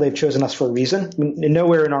people. They've chosen us for a reason.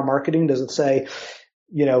 Nowhere in our marketing does it say,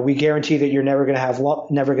 we guarantee that you're never going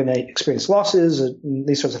to experience losses,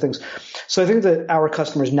 these sorts of things. So I think that our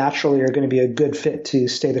customers naturally are going to be a good fit to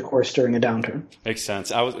stay the course during a downturn. Makes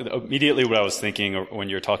sense. Immediately what I was thinking when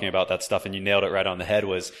you were talking about that stuff, and you nailed it right on the head,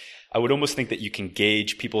 was I would almost think that you can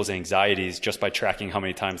gauge people's anxieties just by tracking how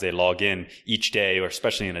many times they log in each day, or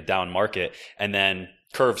especially in a down market, and then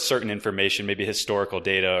curve certain information, maybe historical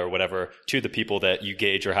data or whatever, to the people that you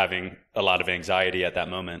gauge are having a lot of anxiety at that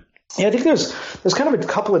moment. Yeah, I think there's kind of a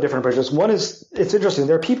couple of different approaches. One is, it's interesting.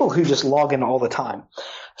 There are people who just log in all the time.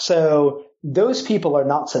 So those people are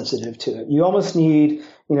not sensitive to it. You almost need,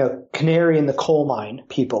 canary in the coal mine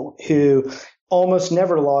people who almost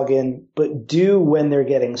never log in, but do when they're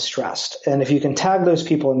getting stressed. And if you can tag those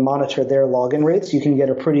people and monitor their login rates, you can get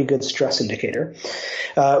a pretty good stress indicator.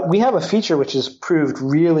 We have a feature which has proved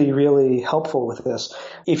really, really helpful with this.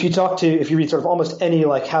 If you read sort of almost any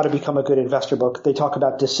how to become a good investor book, they talk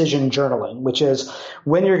about decision journaling, which is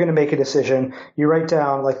when you're going to make a decision, you write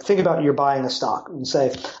down, think about you're buying a stock and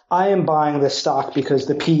say, I am buying this stock because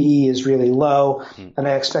the PE is really low and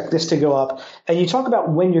I expect this to go up. And you talk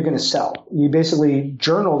about when you're going to sell. You basically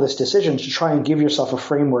journal this decision to try and give yourself a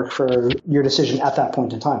framework for your decision at that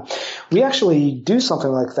point in time. We actually do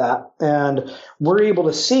something like that, and we're able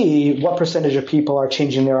to see what percentage of people are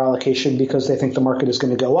changing their allocation because they think the market is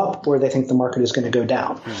going to go up or they think the market is going to go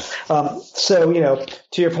down. So,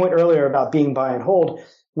 to your point earlier about being buy and hold,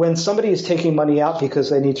 when somebody is taking money out because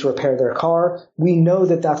they need to repair their car, we know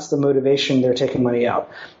that that's the motivation they're taking money out.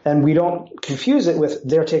 And we don't confuse it with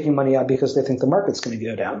they're taking money out because they think the market's going to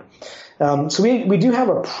go down. So we do have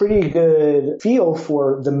a pretty good feel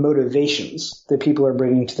for the motivations that people are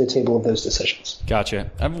bringing to the table of those decisions.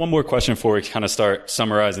 Gotcha. I have one more question before we kind of start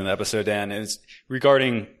summarizing the episode, Dan, is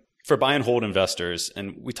regarding for buy and hold investors.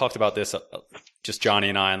 And we talked about this, just Johnny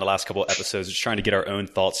and I, in the last couple of episodes, just trying to get our own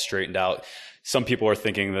thoughts straightened out. Some people are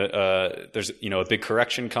thinking that there's a big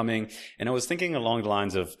correction coming, and I was thinking along the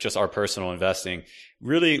lines of just our personal investing.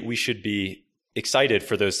 Really, we should be excited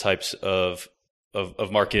for those types of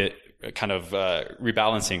market kind of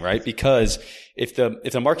rebalancing, right? Because if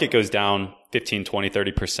the market goes down 15, 20,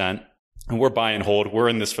 30%, and we're buy and hold, we're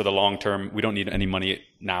in this for the long term, we don't need any money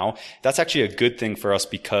now, that's actually a good thing for us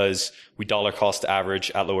because we dollar cost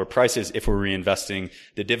average at lower prices if we're reinvesting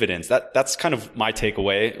the dividends. That's kind of my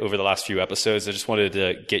takeaway over the last few episodes. I just wanted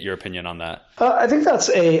to get your opinion on that. I think that's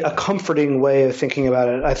a comforting way of thinking about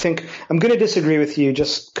it. I think I'm going to disagree with you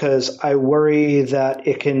just because I worry that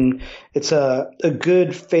it's a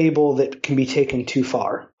good fable that can be taken too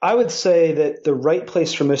far. I would say that the right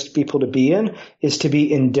place for most people to be in is to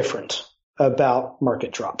be indifferent about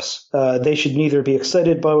market drops. They should neither be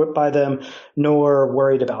excited by them nor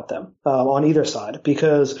worried about them on either side,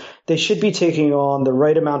 because they should be taking on the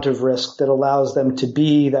right amount of risk that allows them to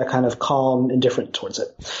be that kind of calm, indifferent towards it.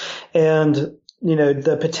 And,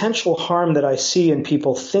 the potential harm that I see in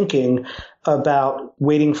people thinking about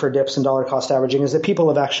waiting for dips and dollar cost averaging is that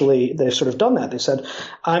people they've sort of done that. They said,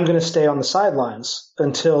 I'm going to stay on the sidelines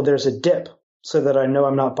until there's a dip, so that I know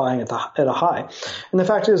I'm not buying at a high. And the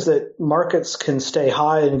fact is that markets can stay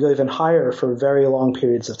high and go even higher for very long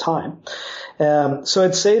periods of time. So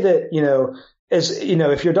I'd say that,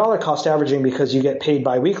 if you're dollar cost averaging because you get paid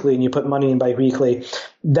biweekly and you put money in biweekly,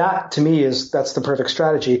 that to me that's the perfect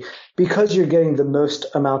strategy because you're getting the most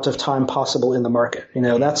amount of time possible in the market.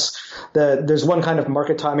 There's one kind of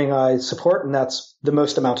market timing I support, and that's the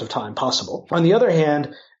most amount of time possible. On the other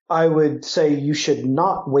hand, I would say you should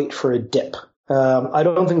not wait for a dip. I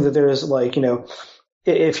don't think that there is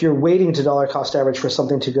if you're waiting to dollar cost average for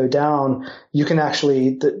something to go down, you can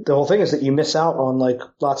actually, the whole thing is that you miss out on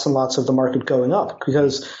lots and lots of the market going up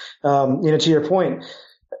because, to your point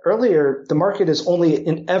earlier, the market is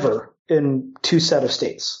only ever in two set of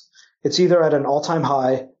states. It's either at an all-time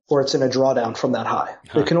high or it's in a drawdown from that high.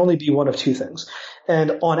 It can only be one of two things.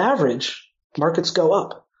 And on average, markets go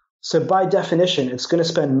up. So by definition, it's going to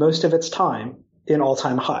spend most of its time in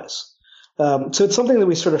all-time highs. So it's something that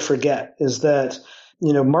we sort of forget is that,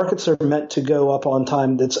 markets are meant to go up on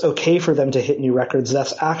time. It's okay for them to hit new records.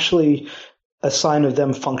 That's actually a sign of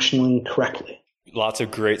them functioning correctly. Lots of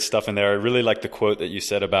great stuff in there. I really like the quote that you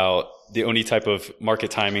said about the only type of market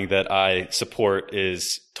timing that I support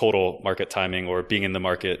is total market timing or being in the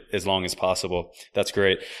market as long as possible. That's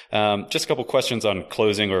great. Just a couple questions on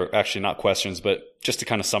closing, or actually not questions, but just to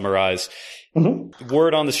kind of summarize. Mm-hmm.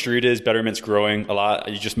 Word on the street is Betterment's growing a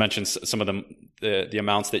lot. You just mentioned some of the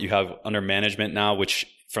amounts that you have under management now, which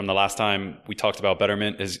from the last time we talked about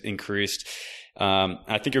Betterment has increased.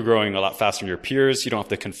 I think you're growing a lot faster than your peers. You don't have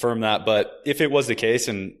to confirm that, but if it was the case,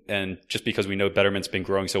 and just because we know Betterment's been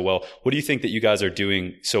growing so well, what do you think that you guys are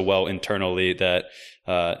doing so well internally that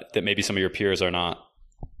maybe some of your peers are not?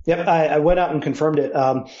 Yep, I went out and confirmed it.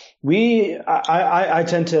 I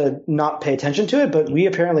tend to not pay attention to it, but we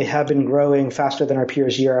apparently have been growing faster than our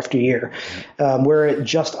peers year after year. We're at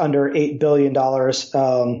just under $8 billion.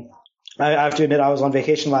 I have to admit, I was on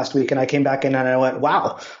vacation last week and I came back in and I went,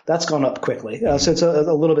 wow, that's gone up quickly. So it's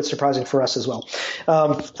a little bit surprising for us as well.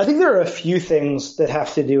 I think there are a few things that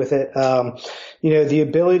have to do with it. The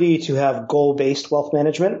ability to have goal-based wealth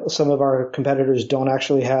management. Some of our competitors don't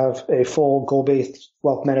actually have a full goal-based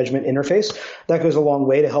wealth management interface. That goes a long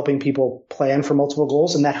way to helping people plan for multiple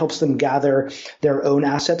goals, and that helps them gather their own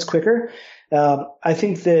assets quicker. I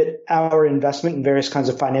think that our investment in various kinds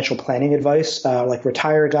of financial planning advice, like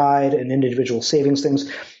Retire Guide and individual savings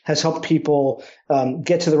things, has helped people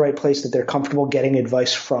get to the right place that they're comfortable getting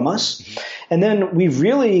advice from us. And then we've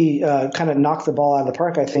really kind of knocked the ball out of the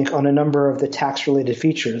park, I think, on a number of the tax-related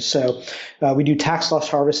features. So we do tax loss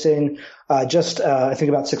harvesting. I think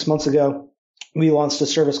about 6 months ago, we launched a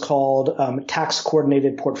service called Tax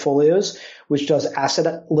Coordinated Portfolios, which does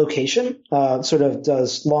asset location, sort of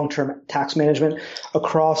does long-term tax management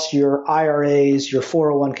across your IRAs, your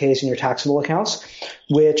 401ks, and your taxable accounts,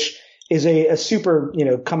 which is a super,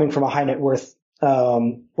 coming from a high net worth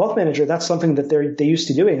wealth manager. That's something that they're used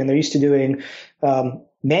to doing, and they're used to doing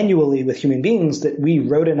manually with human beings, that we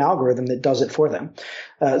wrote an algorithm that does it for them.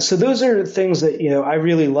 So those are things that, I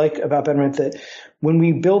really like about Betterment, that when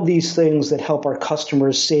we build these things that help our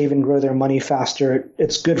customers save and grow their money faster,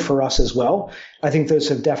 it's good for us as well. I think those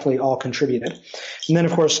have definitely all contributed. And then,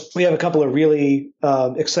 of course, we have a couple of really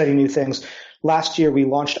exciting new things. Last year, we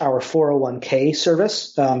launched our 401k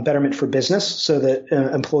service, Betterment for Business, so that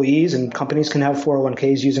employees and companies can have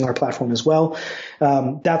 401ks using our platform as well.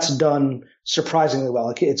 That's done surprisingly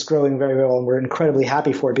well. It's growing very well, and we're incredibly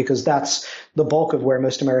happy for it because that's the bulk of where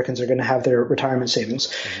most Americans are going to have their retirement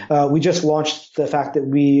savings. We just launched the fact that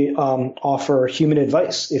we offer human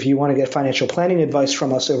advice. If you want to get financial planning advice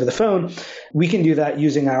from us over the phone, we can do that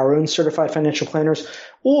using our own certified financial planners.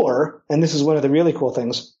 Or, and this is one of the really cool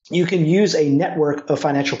things, you can use a network of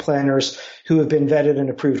financial planners who have been vetted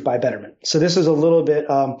and approved by Betterment. So this is a little bit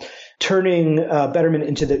turning Betterment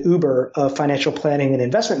into the Uber of financial planning and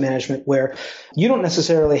investment management, where you don't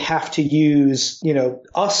necessarily have to use,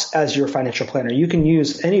 us as your financial planner. You can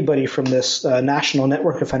use anybody from this national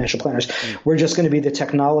network of financial planners. We're just going to be the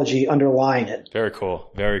technology underlying it. Very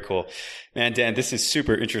cool. Very cool. Man, Dan, this is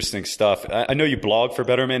super interesting stuff. I know you blog for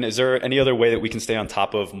Betterment. Is there any other way that we can stay on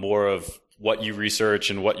top of more of what you research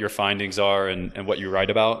and what your findings are and what you write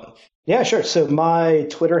about? Yeah, sure. So my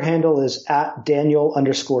Twitter handle is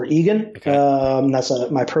 @Daniel_Egan. Okay. That's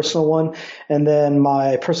my personal one. And then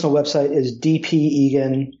my personal website is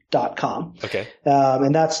dpegan.com. Okay.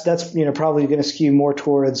 And that's probably going to skew more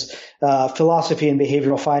towards philosophy and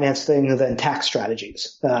behavioral finance things than tax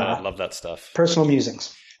strategies. I love that stuff. Personal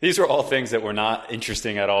musings. These were all things that were not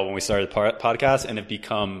interesting at all when we started the podcast, and have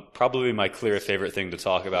become probably my clear favorite thing to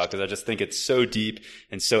talk about because I just think it's so deep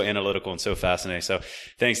and so analytical and so fascinating. So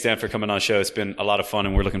thanks, Dan, for coming on the show. It's been a lot of fun,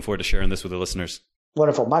 and we're looking forward to sharing this with the listeners.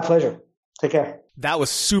 Wonderful. My pleasure. Take care. That was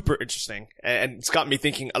super interesting, and it's got me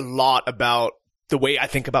thinking a lot about the way I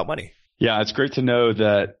think about money. Yeah, it's great to know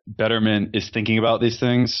that Betterment is thinking about these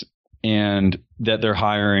things and that they're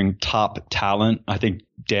hiring top talent. I think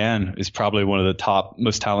Dan is probably one of the top,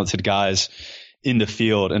 most talented guys in the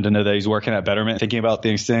field, and to know that he's working at Betterment, thinking about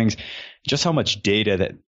these things, just how much data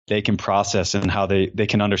that they can process and how they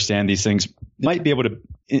can understand these things, might be able to,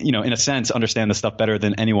 in a sense, understand the stuff better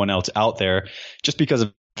than anyone else out there, just because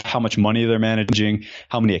of how much money they're managing,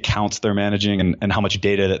 how many accounts they're managing, and how much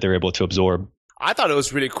data that they're able to absorb. I thought it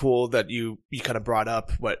was really cool that you kind of brought up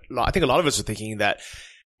what I think a lot of us are thinking, that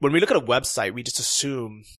when we look at a website, we just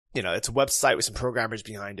assume, it's a website with some programmers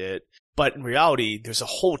behind it. But in reality, there's a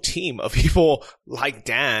whole team of people like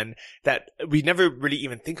Dan that we never really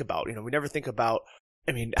even think about. We never think about,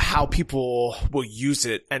 how people will use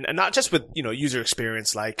it, and not just with, user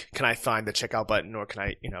experience, like, can I find the checkout button, or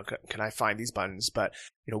can I find these buttons, but,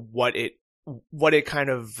 what it kind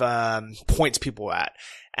of points people at.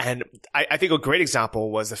 And I think a great example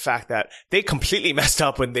was the fact that they completely messed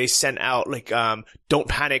up when they sent out don't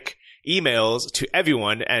panic emails to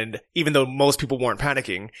everyone. And even though most people weren't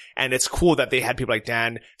panicking, and it's cool that they had people like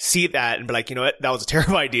Dan see that and be like, what, that was a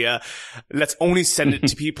terrible idea. Let's only send it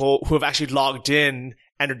to people who have actually logged in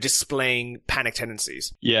and are displaying panic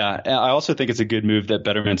tendencies. Yeah. I also think it's a good move that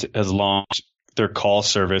Betterment has launched their call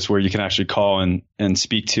service, where you can actually call and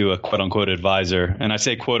speak to a quote unquote advisor. And I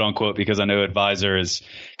say quote unquote because I know advisor is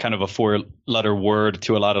kind of a 4-letter word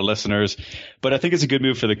to a lot of listeners, but I think it's a good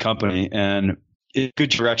move for the company, and it's a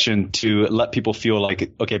good direction to let people feel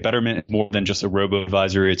like, okay, Betterment is more than just a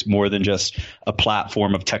robo-advisory. It's more than just a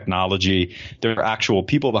platform of technology. There are actual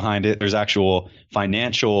people behind it. There's actual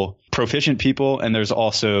financial proficient people, and there's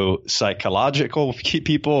also psychological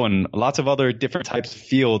people and lots of other different types of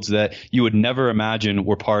fields that you would never imagine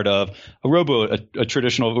were part of a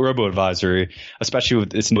traditional robo-advisory, especially with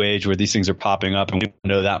this new age where these things are popping up and we don't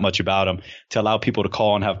know that much about them. To allow people to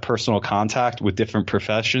call and have personal contact with different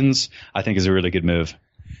professions, I think is a really good move.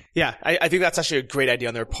 Yeah, I think that's actually a great idea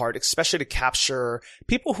on their part, especially to capture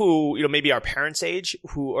people who, maybe our parents' age,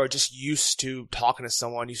 who are just used to talking to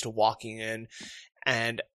someone, used to walking in,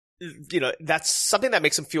 and that's something that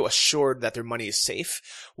makes them feel assured that their money is safe.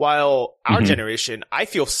 While our generation, I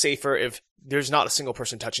feel safer if there's not a single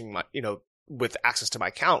person touching my, with access to my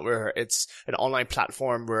account, where it's an online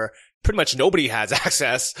platform where pretty much nobody has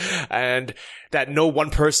access, and that no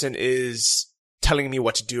one person is telling me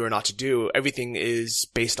what to do or not to do. Everything is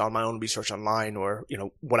based on my own research online, or,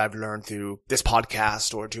 what I've learned through this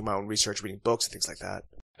podcast, or do my own research, reading books and things like that.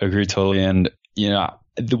 Agree totally. And,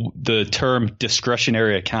 the term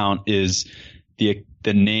discretionary account is the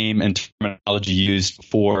name and terminology used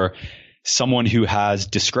for someone who has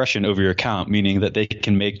discretion over your account, meaning that they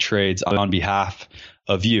can make trades on behalf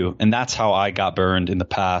of you. And that's how I got burned in the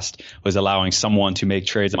past, was allowing someone to make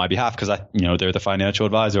trades on my behalf, because they're the financial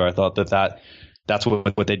advisor. I thought that's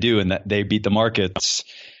what they do, and that they beat the markets,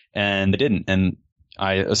 and they didn't. And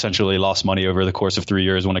I essentially lost money over the course of 3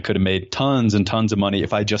 years when I could have made tons and tons of money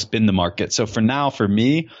if I just been the market. So for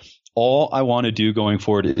me, all I want to do going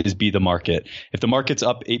forward is be the market. If the market's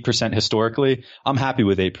up 8% historically, I'm happy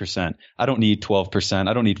with 8%. I don't need 12%.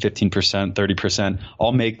 I don't need 15%, 30%.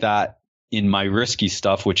 I'll make that in my risky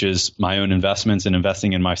stuff, which is my own investments and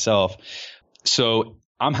investing in myself. So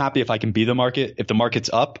I'm happy if I can be the market. If the market's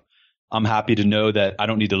up, I'm happy to know that I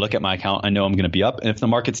don't need to look at my account. I know I'm going to be up. And if the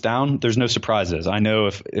market's down, there's no surprises. I know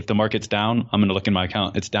if the market's down, I'm going to look in my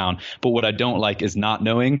account, it's down. But what I don't like is not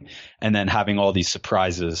knowing and then having all these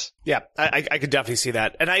surprises. Yeah, I could definitely see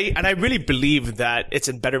that. And I really believe that it's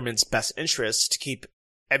in Betterment's best interest to keep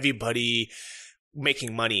everybody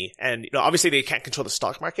making money. And, obviously they can't control the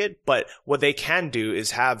stock market, but what they can do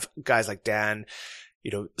is have guys like Dan,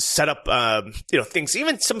 set up, things,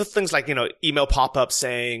 even some of the things like, email pop-ups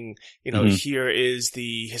saying, here is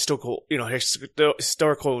the historical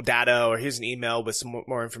data, or here's an email with some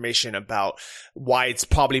more information about why it's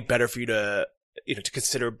probably better for you to, to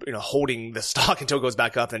consider, holding the stock until it goes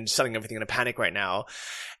back up and selling everything in a panic right now.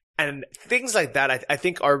 And things like that, I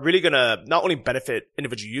think are really going to not only benefit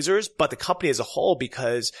individual users, but the company as a whole,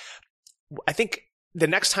 because I think the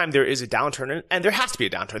next time there is a downturn, and there has to be a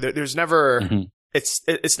downturn, there's never,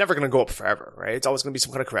 it's never going to go up forever, right? It's always going to be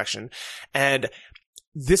some kind of correction. And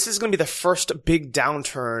this is going to be the first big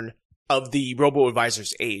downturn of the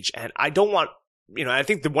robo-advisor's age. And I don't want, I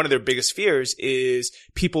think that one of their biggest fears is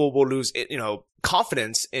people will lose,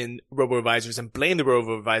 confidence in robo-advisors and blame the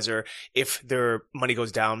robo-advisor if their money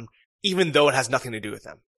goes down, even though it has nothing to do with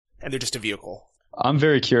them and they're just a vehicle. I'm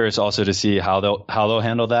very curious also to see how they'll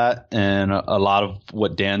handle that, and a lot of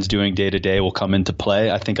what Dan's doing day to day will come into play.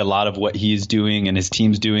 I think a lot of what he's doing and his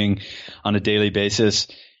team's doing on a daily basis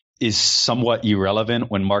is somewhat irrelevant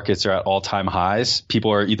when markets are at all-time highs.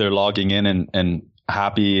 People are either logging in and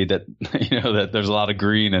happy that that there's a lot of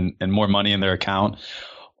green and more money in their account,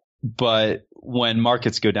 but when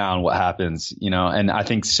markets go down, what happens? And I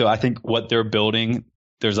think what they're building,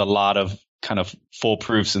 there's a lot of kind of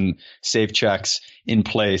foolproofs and safe checks in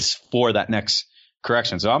place for that next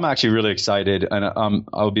correction. So I'm actually really excited, and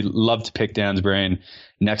I would love to pick Dan's brain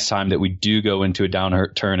next time that we do go into a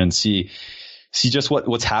downturn and see just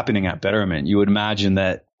what's happening at Betterment. You would imagine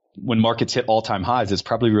that when markets hit all-time highs, it's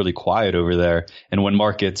probably really quiet over there. And when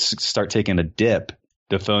markets start taking a dip,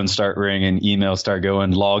 the phones start ringing, emails start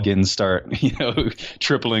going, logins start,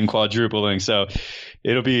 tripling, quadrupling. So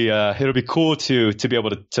it'll be cool to be able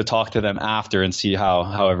to talk to them after and see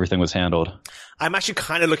how everything was handled. I'm actually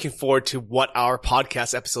kind of looking forward to what our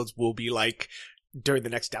podcast episodes will be like during the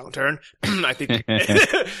next downturn. I think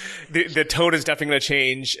the tone is definitely going to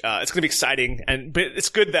change. It's going to be exciting, but it's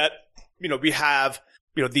good that we have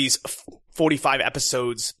these 45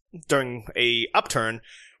 episodes during a upturn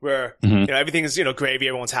where everything is gravy,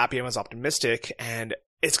 everyone's happy, everyone's optimistic, and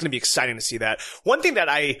it's going to be exciting to see that. One thing that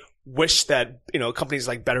I wish that companies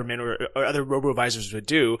like Betterment or other robo-advisors would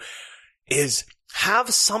do is have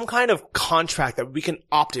some kind of contract that we can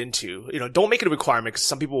opt into. Don't make it a requirement, because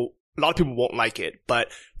a lot of people won't like it. But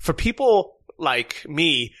for people like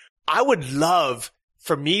me, I would love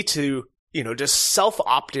for me to just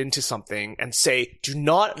self-opt into something and say, do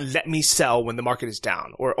not let me sell when the market is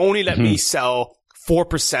down, or only let me sell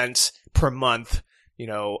 4% per month,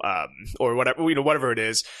 or whatever, whatever it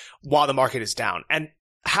is, while the market is down, and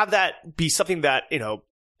have that be something that,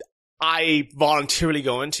 I voluntarily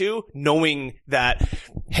go into, knowing that,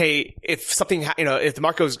 hey, if something, if the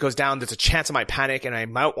market goes down, there's a chance I might panic and I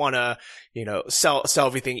might want to, sell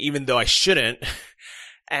everything, even though I shouldn't.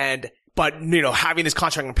 But having this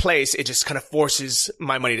contract in place, it just kind of forces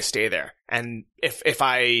my money to stay there. And if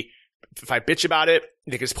I bitch about it,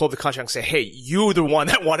 they can just pull up the contract and say, hey, you're the one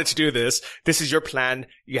that wanted to do this. This is your plan.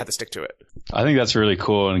 You have to stick to it. I think that's really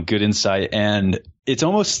cool and good insight. And it's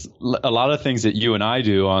almost a lot of things that you and I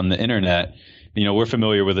do on the internet. We're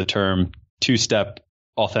familiar with the term two-step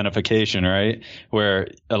authentication, right? Where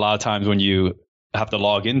a lot of times when you have to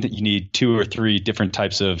log in, you need 2 or 3 different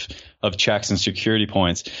types of checks and security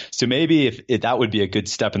points. So maybe if that would be a good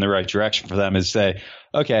step in the right direction for them, is say,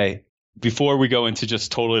 okay, before we go into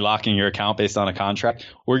just totally locking your account based on a contract,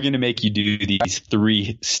 we're going to make you do these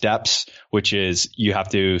 3 steps, which is you have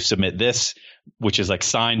to submit this, which is like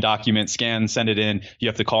sign document, scan, send it in. You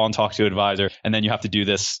have to call and talk to an advisor. And then you have to do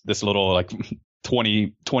this little like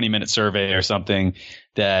 20 minute survey or something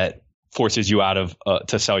that forces you out of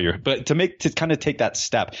to sell but to kind of take that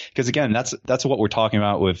step. Because again, that's what we're talking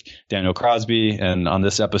about with Daniel Crosby, and on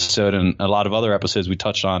this episode and a lot of other episodes we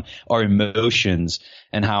touched on our emotions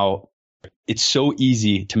and how it's so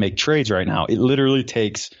easy to make trades right now. It literally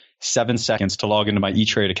takes 7 seconds to log into my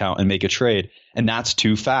E-Trade account and make a trade. And that's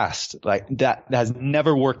too fast. Like that has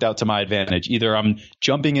never worked out to my advantage. Either I'm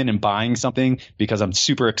jumping in and buying something because I'm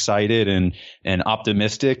super excited and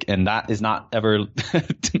optimistic, and that has not ever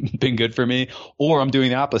been good for me, or I'm doing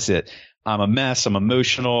the opposite. I'm a mess. I'm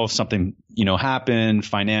emotional. Something, happened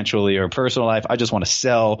financially or personal life. I just want to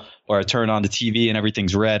sell, or I turn on the TV and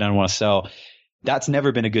everything's red. I don't want to sell. that's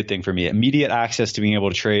never been a good thing for me. Immediate access to being able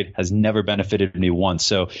to trade has never benefited me once.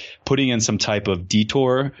 So putting in some type of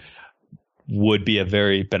detour would be a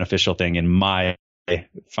very beneficial thing in my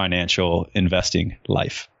financial investing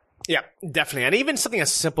life. Yeah, definitely. And even something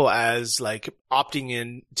as simple as like opting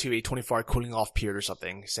in to a 24-hour cooling off period or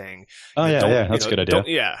something, saying, oh yeah, that's a good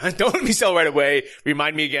idea. Don't let me sell right away.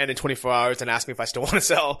 Remind me again in 24 hours and ask me if I still want to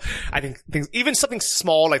sell. I think even something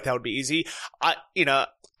small like that would be easy.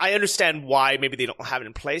 I understand why maybe they don't have it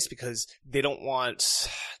in place, because they don't want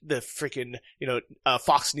the freaking,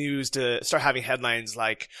 Fox News to start having headlines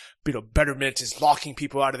like, Betterment is locking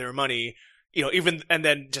people out of their money, and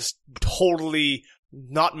then just totally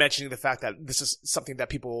not mentioning the fact that this is something that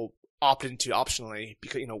people opt into optionally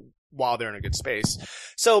because, while they're in a good space.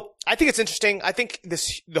 So I think it's interesting. I think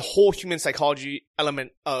the whole human psychology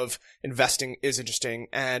element of investing is interesting.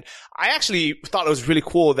 And I actually thought it was really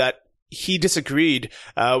cool that he disagreed,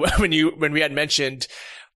 when we had mentioned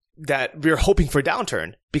that we were hoping for a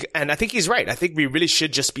downturn. And I think he's right. I think we really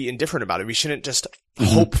should just be indifferent about it. We shouldn't just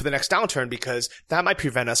hope for the next downturn, because that might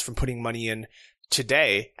prevent us from putting money in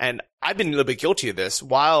today. And I've been a little bit guilty of this.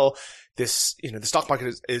 While this, the stock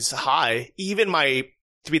market is high, even my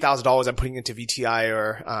 $3,000 I'm putting into VTI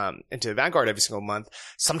or into Vanguard every single month,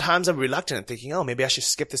 sometimes I'm reluctant and thinking, oh, maybe I should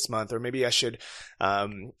skip this month, or maybe I should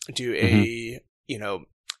do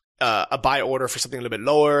a buy order for something a little bit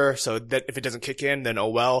lower, so that if it doesn't kick in, then oh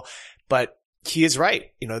well. But he is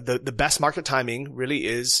right. The best market timing really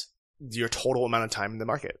is your total amount of time in the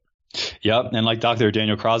market. Yep. And like Dr.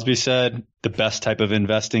 Daniel Crosby said, the best type of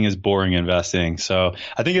investing is boring investing. So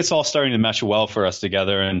I think it's all starting to mesh well for us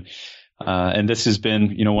together. And this has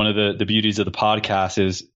been, one of the beauties of the podcast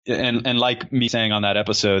is, and like me saying on that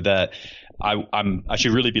episode that I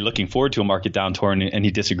should really be looking forward to a market downturn, and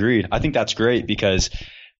he disagreed. I think that's great, because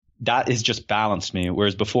that has just balanced me.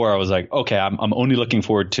 Whereas before I was like, okay, I'm only looking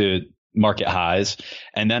forward to market highs.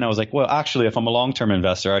 And then I was like, well, actually, if I'm a long-term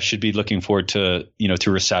investor, I should be looking forward to,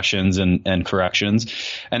 to recessions and corrections.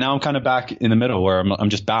 And now I'm kind of back in the middle where I'm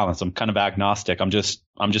just balanced. I'm kind of agnostic. I'm just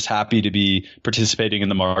happy to be participating in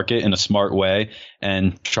the market in a smart way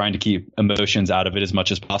and trying to keep emotions out of it as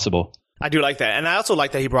much as possible. I do like that. And I also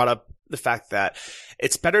like that he brought up the fact that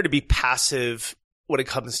it's better to be passive when it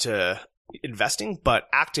comes to investing, but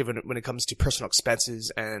active when it comes to personal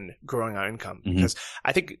expenses and growing our income. Because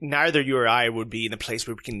I think neither you or I would be in a place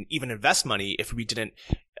where we can even invest money if we didn't,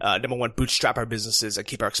 number one, bootstrap our businesses and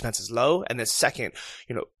keep our expenses low. And then second,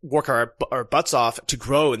 work our butts off to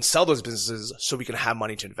grow and sell those businesses so we can have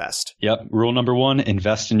money to invest. Yep. Rule number one,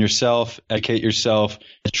 invest in yourself, educate yourself,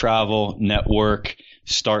 travel, network,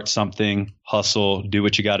 start something, hustle, do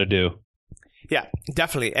what you got to do. Yeah,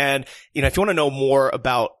 definitely. And, if you want to know more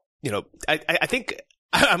about, I think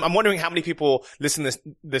I'm wondering how many people listen to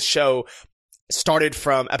this show started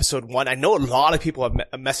from episode 1. I know a lot of people have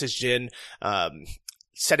messaged in,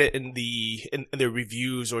 said it in their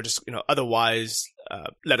reviews, or just, otherwise,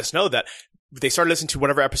 let us know that they started listening to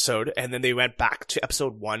whatever episode, and then they went back to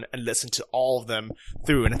episode 1 and listened to all of them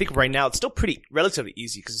through. And I think right now it's still relatively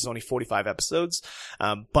easy, because it's only 45 episodes.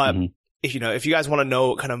 But if you guys want to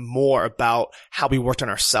know kind of more about how we worked on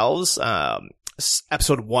ourselves,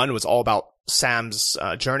 episode 1 was all about Sam's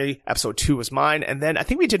journey. Episode 2 was mine. And then I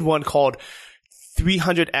think we did one called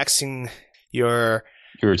 300xing your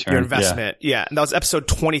investment. Yeah. And that was episode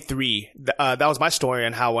 23. That was my story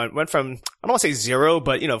on how I went from, I don't want to say zero,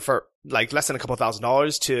 but for like less than a couple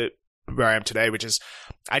 $1,000s to where I am today, which is,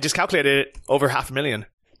 I just calculated it, over $500,000.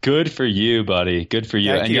 Good for you, buddy. Good for you.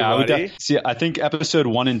 Thank and you, yeah, buddy. I think episode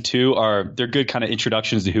 1 and 2 they're good kind of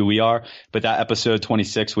introductions to who we are. But that episode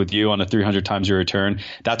 26 with you on the 300 times your return,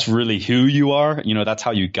 that's really who you are. That's how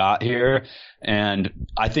you got here. And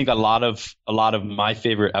I think a lot of my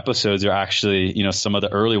favorite episodes are actually, some of the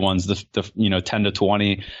early ones, the 10 to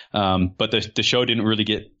 20. But the show didn't really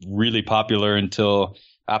get really popular until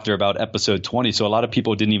after about episode 20. So a lot of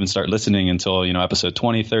people didn't even start listening until, episode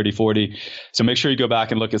 20, 30, 40. So make sure you go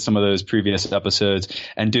back and look at some of those previous episodes.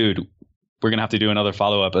 And dude, we're going to have to do another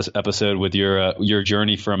follow-up episode with your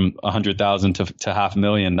journey from 100,000 to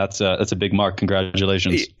 $500,000. That's a big mark.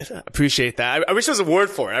 Congratulations. I appreciate that. I wish there was a word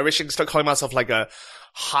for it. I wish I could start calling myself like a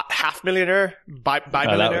half millionaire, by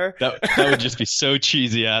millionaire. That would just be so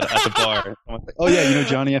cheesy at the bar. Oh yeah,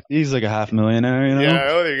 Johnny F. He's like a $500,000. Yeah,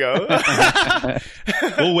 oh, there you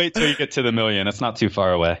go. We'll wait till you get to the million. It's not too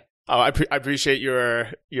far away. Oh, I appreciate your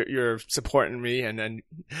supporting me and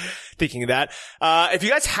thinking of that. If you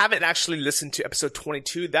guys haven't actually listened to episode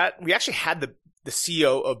 22, that we actually had the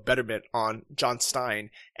CEO of Betterment on John Stein.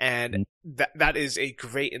 And that is a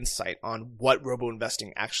great insight on what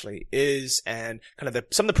robo-investing actually is and kind of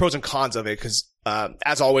some of the pros and cons of it. Cause,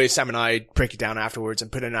 as always, Sam and I break it down afterwards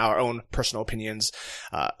and put in our own personal opinions.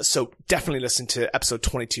 So definitely listen to episode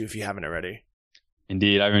 22 if you haven't already.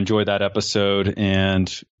 Indeed. I've enjoyed that episode, and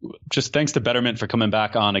just thanks to Betterment for coming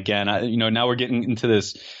back on again. Now we're getting into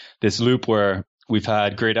this loop where we've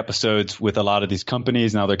had great episodes with a lot of these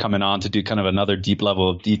companies. Now they're coming on to do kind of another deep level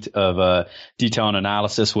of detail and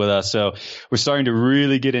analysis with us. So we're starting to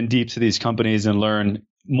really get in deep to these companies and learn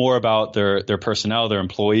more about their personnel, their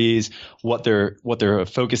employees, what they're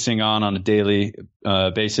focusing on a daily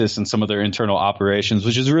basis, and some of their internal operations,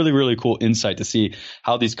 which is really, really cool insight to see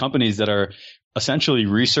how these companies that are essentially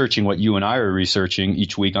researching what you and I are researching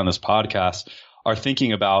each week on this podcast are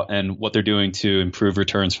thinking about and what they're doing to improve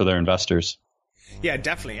returns for their investors. Yeah,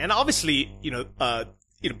 definitely. And obviously,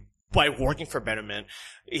 by working for Betterment,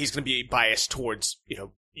 he's going to be biased towards,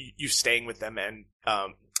 you staying with them and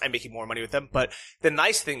making more money with them. But the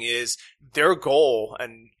nice thing is their goal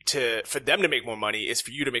for them to make more money is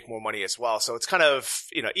for you to make more money as well. So it's kind of,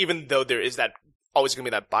 even though there is that always going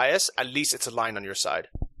to be that bias, at least it's aligned on your side.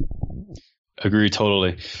 Agree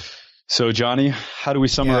totally. So Johnny, how do we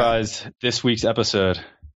summarize this week's episode?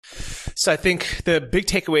 So I think the big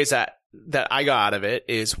takeaways that I got out of it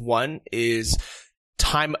is, one is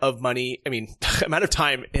time of money. I mean, amount of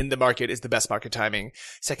time in the market is the best market timing.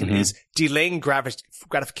 Second is delaying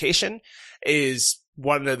gratification is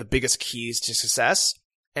one of the biggest keys to success.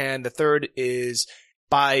 And the third is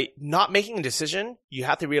by not making a decision, you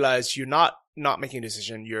have to realize you're not making a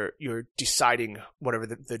decision. You're deciding whatever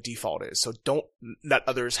the default is. So don't let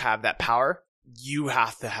others have that power. You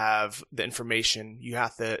have to have the information. You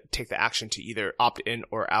have to take the action to either opt in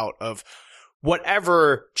or out of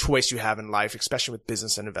whatever choice you have in life, especially with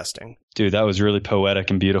business and investing. Dude, that was really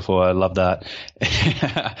poetic and beautiful. I love that.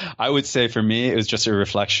 I would say for me, it was just a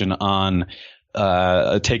reflection on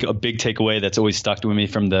a big takeaway that's always stuck with me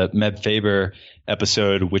from the Meb Faber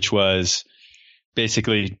episode, which was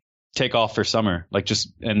basically take off for summer.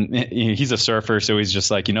 And he's a surfer, so he's just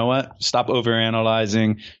like, you know what? Stop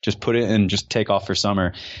overanalyzing, just put it in, just take off for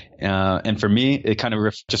summer. And for me, it kind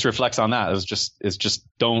of just reflects on that. It's just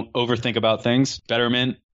don't overthink about things.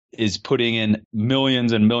 Betterment is putting in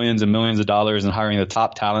millions and millions and millions of dollars and hiring the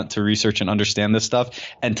top talent to research and understand this stuff,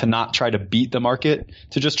 and to not try to beat the market,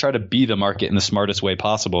 to just try to be the market in the smartest way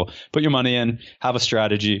possible. Put your money in, have a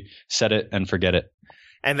strategy, set it and forget it.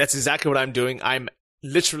 And that's exactly what I'm doing. I'm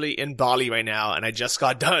literally in Bali right now, and I just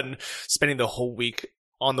got done spending the whole week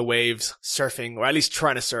on the waves surfing, or at least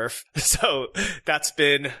trying to surf. So that's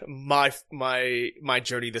been my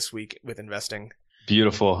journey this week with investing.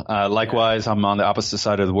 Beautiful. Likewise, I'm on the opposite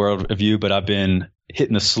side of the world of you, but I've been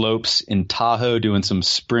hitting the slopes in Tahoe doing some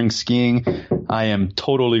spring skiing. I am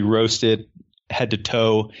totally roasted head to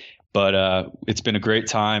toe, but it's been a great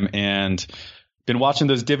time, and been watching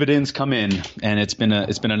those dividends come in, and it's been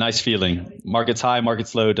a nice feeling. Market's high,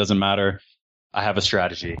 market's low, doesn't matter. I have a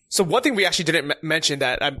strategy. So one thing we actually didn't mention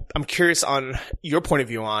that I'm curious on your point of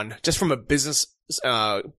view on, just from a business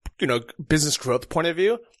business growth point of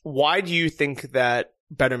view, why do you think that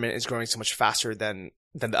Betterment is growing so much faster than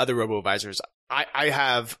the other robo-advisors? I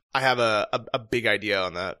have a big idea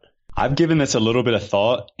on that. I've given this a little bit of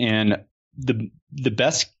thought, and the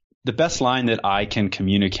best line that I can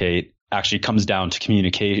communicate actually comes down to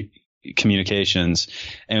communications.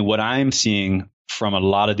 And what I'm seeing from a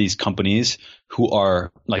lot of these companies who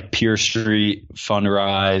are like Peer Street,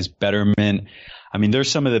 Fundrise, Betterment, I mean, they're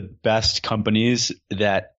some of the best companies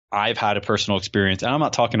that I've had a personal experience. And I'm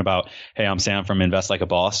not talking about, hey, I'm Sam from Invest Like a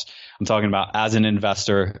Boss. I'm talking about as an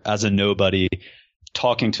investor, as a nobody,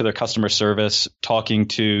 talking to their customer service, talking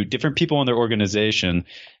to different people in their organization.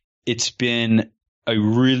 It's been a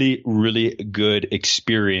really, really good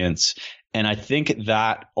experience. And I think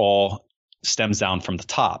that all stems down from the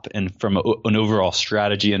top and from an overall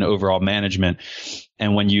strategy and overall management.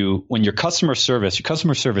 And when your customer service,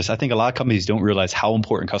 I think a lot of companies don't realize how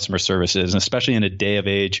important customer service is, and especially in a day of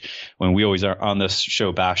age when we always are on this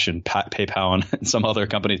show bashing PayPal and some other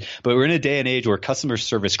companies. But we're in a day and age where customer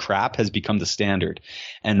service crap has become the standard.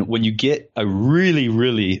 And when you get a really,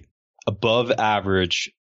 really above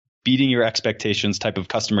average, beating your expectations type of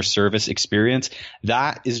customer service experience,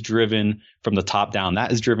 that is driven from the top down.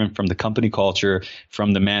 That is driven from the company culture,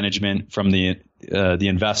 from the management, from the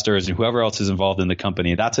investors, and whoever else is involved in the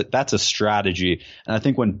company. That's a strategy. And I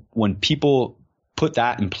think when people put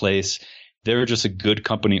that in place they're just a good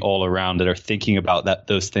company all around that are thinking about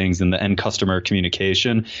those things and the end customer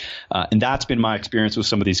communication. And that's been my experience with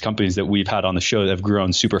some of these companies that we've had on the show that have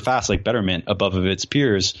grown super fast, like Betterment, above of its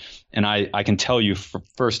peers. And I can tell you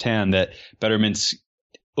firsthand that Betterment's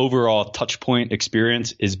overall touch point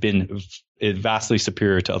experience has been vastly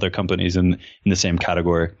superior to other companies in the same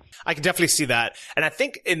category. I can definitely see that. And I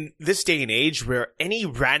think in this day and age where any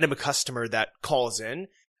random customer that calls in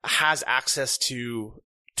has access to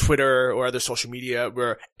Twitter or other social media,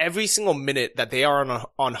 where every single minute that they are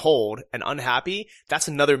on hold and unhappy, that's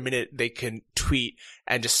another minute they can tweet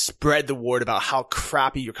and just spread the word about how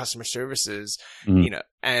crappy your customer service is. Mm-hmm. You know,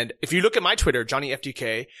 and if you look at my Twitter, Johnny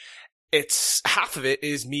FDK, it's half of it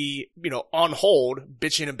is me, on hold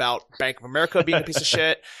bitching about Bank of America being a piece of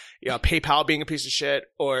shit, PayPal being a piece of shit,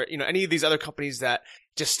 or, any of these other companies that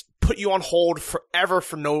just put you on hold forever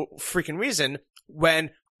for no freaking reason, when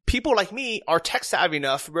people like me are tech savvy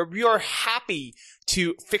enough where we are happy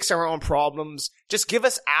to fix our own problems. Just give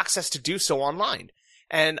us access to do so online.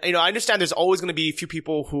 And, I understand there's always going to be a few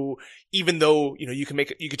people who, even though, you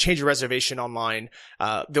could change your reservation online,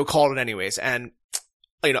 they'll call it anyways. And,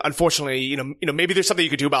 unfortunately, maybe there's something you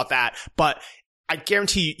could do about that, but I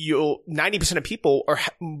guarantee you 90% of people are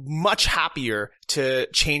much happier to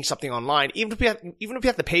change something online, even if you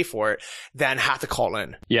have to pay for it, than have to call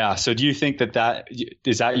in. Yeah. So do you think that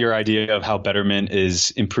is that your idea of how Betterment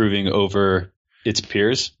is improving over its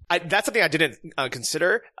peers? That's something I didn't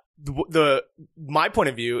consider. My point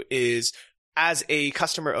of view is, as a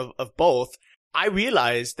customer of both, I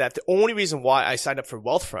realized that the only reason why I signed up for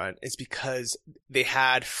Wealthfront is because they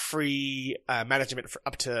had free management for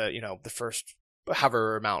up to, the first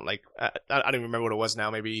however amount, like I don't even remember what it was now,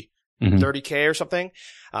 maybe $30K or something.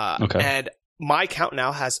 Okay. And my account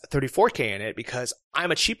now has $34K in it because I'm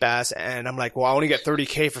a cheap ass and I'm like, well, I only get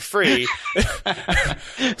 $30K for free.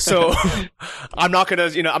 So I'm not going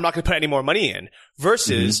to put any more money in.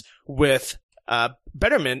 Versus with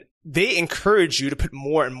Betterment, they encourage you to put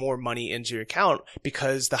more and more money into your account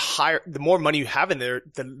because the more money you have in there,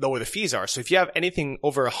 the lower the fees are. So if you have anything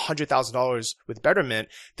over $100,000 with Betterment,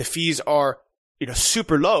 the fees are,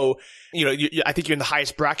 super low. I think you're in the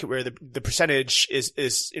highest bracket where the percentage is,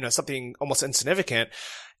 something almost insignificant.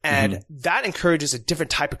 And that encourages a different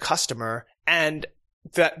type of customer. And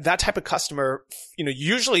that type of customer,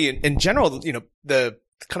 usually in general, the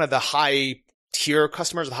kind of the high tier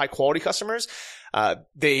customers, the high quality customers,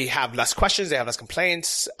 they have less questions, they have less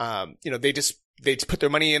complaints. They just put their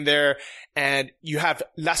money in there, and you have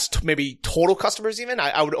less maybe total customers even.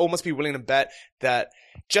 I would almost be willing to bet that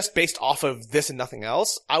just based off of this and nothing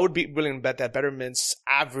else, I would be willing to bet that Betterment's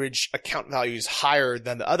average account value is higher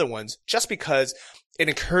than the other ones, just because it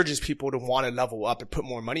encourages people to want to level up and put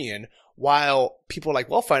more money in, while people like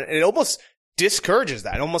Wealthfront, and it almost discourages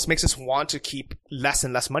that. It almost makes us want to keep less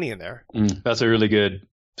and less money in there. That's a really good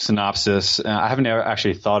synopsis. I haven't ever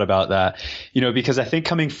actually thought about that, because I think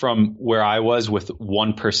coming from where I was with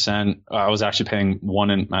 1%, I was actually paying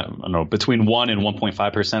between 1 and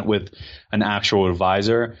 1.5% with an actual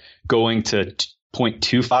advisor. Going to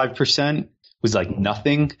 0.25% was like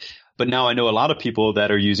nothing. But now I know a lot of people that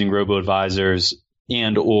are using robo-advisors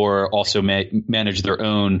and or also manage their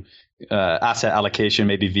own asset allocation,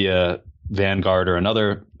 maybe via Vanguard or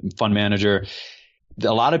another fund manager.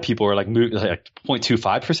 A lot of people are like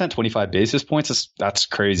 0.25%, 25 basis points. That's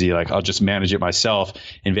crazy. Like, I'll just manage it myself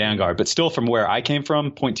in Vanguard. But still, from where I came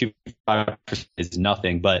from, 0.25% is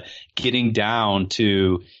nothing. But getting down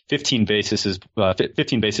to 15 basis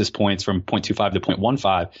points from 0.25 to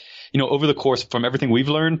 0.15, over the course, from everything we've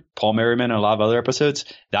learned, Paul Merriman and a lot of other episodes,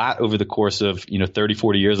 that over the course of 30,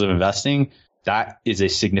 40 years of investing, that is a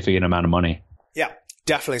significant amount of money. Yeah.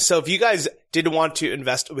 Definitely. So if you guys did want to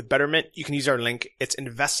invest with Betterment, you can use our link. It's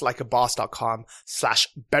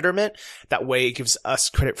investlikeaboss.com/Betterment. That way it gives us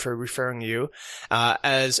credit for referring you.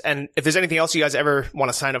 And if there's anything else you guys ever want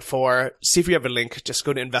to sign up for, see if you have a link. Just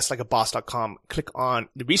go to investlikeaboss.com, click on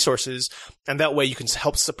the resources, and that way you can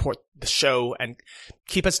help support the show and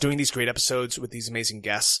keep us doing these great episodes with these amazing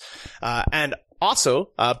guests. And also,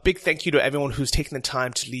 a big thank you to everyone who's taken the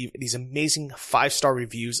time to leave these amazing 5-star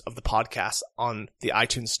reviews of the podcast on the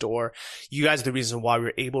iTunes store. You guys are the reason why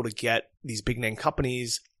we're able to get these big name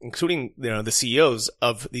companies, including, the CEOs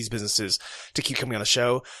of these businesses, to keep coming on the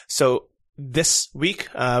show. So this week,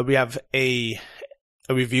 we have a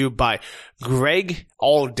review by Greg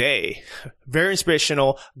All Day. Very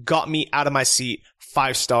inspirational. Got me out of my seat.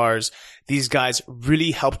 5 stars. These guys really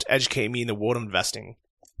helped educate me in the world of investing.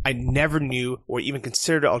 I never knew or even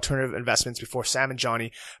considered alternative investments before Sam and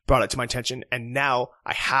Johnny brought it to my attention, and now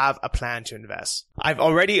I have a plan to invest. I've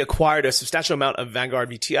already acquired a substantial amount of Vanguard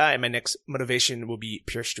VTI, and my next motivation will be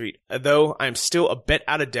Pure Street. Although I'm still a bit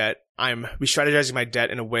out of debt, I'm re-strategizing my debt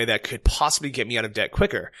in a way that could possibly get me out of debt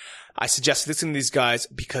quicker. I suggest listening to these guys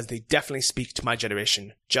because they definitely speak to my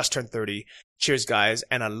generation. Just turned 30. Cheers, guys.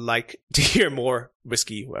 And I'd like to hear more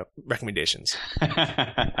whiskey recommendations.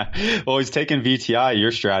 Well, he's taking VTI,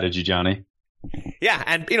 your strategy, Johnny. Yeah.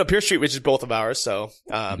 And, Pure Street, which is both of ours. So,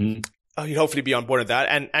 you'd hopefully be on board with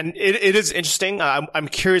that. And it is interesting. I'm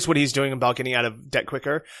curious what he's doing about getting out of debt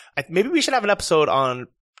quicker. Maybe we should have an episode on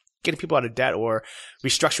getting people out of debt or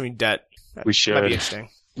restructuring debt. We should. Might be interesting.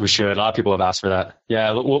 We should. A lot of people have asked for that.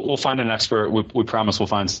 Yeah, we'll find an expert. We promise we'll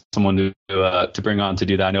find someone to bring on to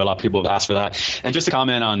do that. I know a lot of people have asked for that. And just to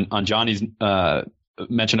comment on Johnny's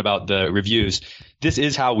mention about the reviews, this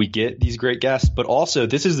is how we get these great guests, but also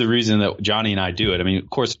this is the reason that Johnny and I do it. I mean, of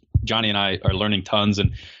course, Johnny and I are learning tons.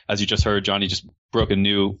 And as you just heard, Johnny just broke a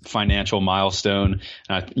new financial milestone.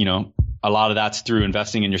 A lot of that's through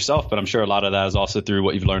investing in yourself, but I'm sure a lot of that is also through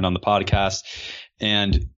what you've learned on the podcast.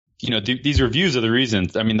 And these reviews are the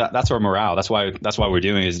reasons. I mean, that's our morale. That's why we're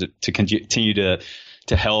doing it, is to continue to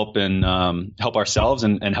help and help ourselves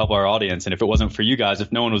and help our audience. And if it wasn't for you guys,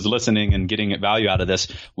 if no one was listening and getting value out of this,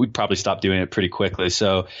 we'd probably stop doing it pretty quickly.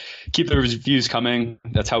 So keep the reviews coming.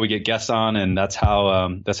 That's how we get guests on, and that's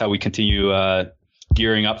how we continue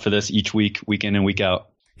gearing up for this each week in and week out.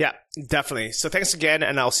 Yeah, definitely. So thanks again,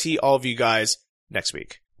 and I'll see all of you guys next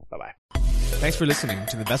week. Bye-bye. Thanks for listening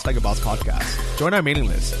to the Invest Like a Boss podcast. Join our mailing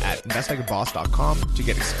list at investlikeaboss.com to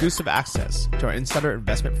get exclusive access to our insider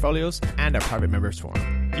investment portfolios and our private members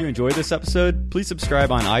forum. If you enjoyed this episode, please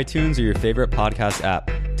subscribe on iTunes or your favorite podcast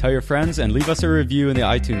app. Tell your friends and leave us a review in the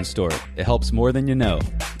iTunes store. It helps more than you know.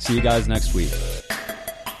 See you guys next week.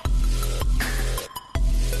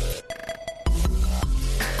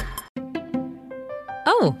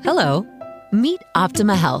 Oh, hello. Meet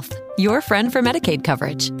Optima Health, your friend for Medicaid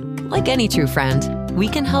coverage. Like any true friend, we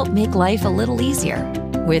can help make life a little easier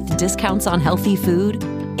with discounts on healthy food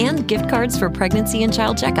and gift cards for pregnancy and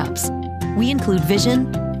child checkups. We include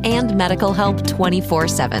vision and medical help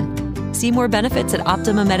 24/7. See more benefits at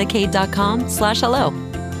OptimaMedicaid.com/hello.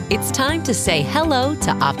 It's time to say hello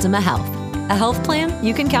to Optima Health, a health plan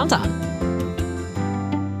you can count on.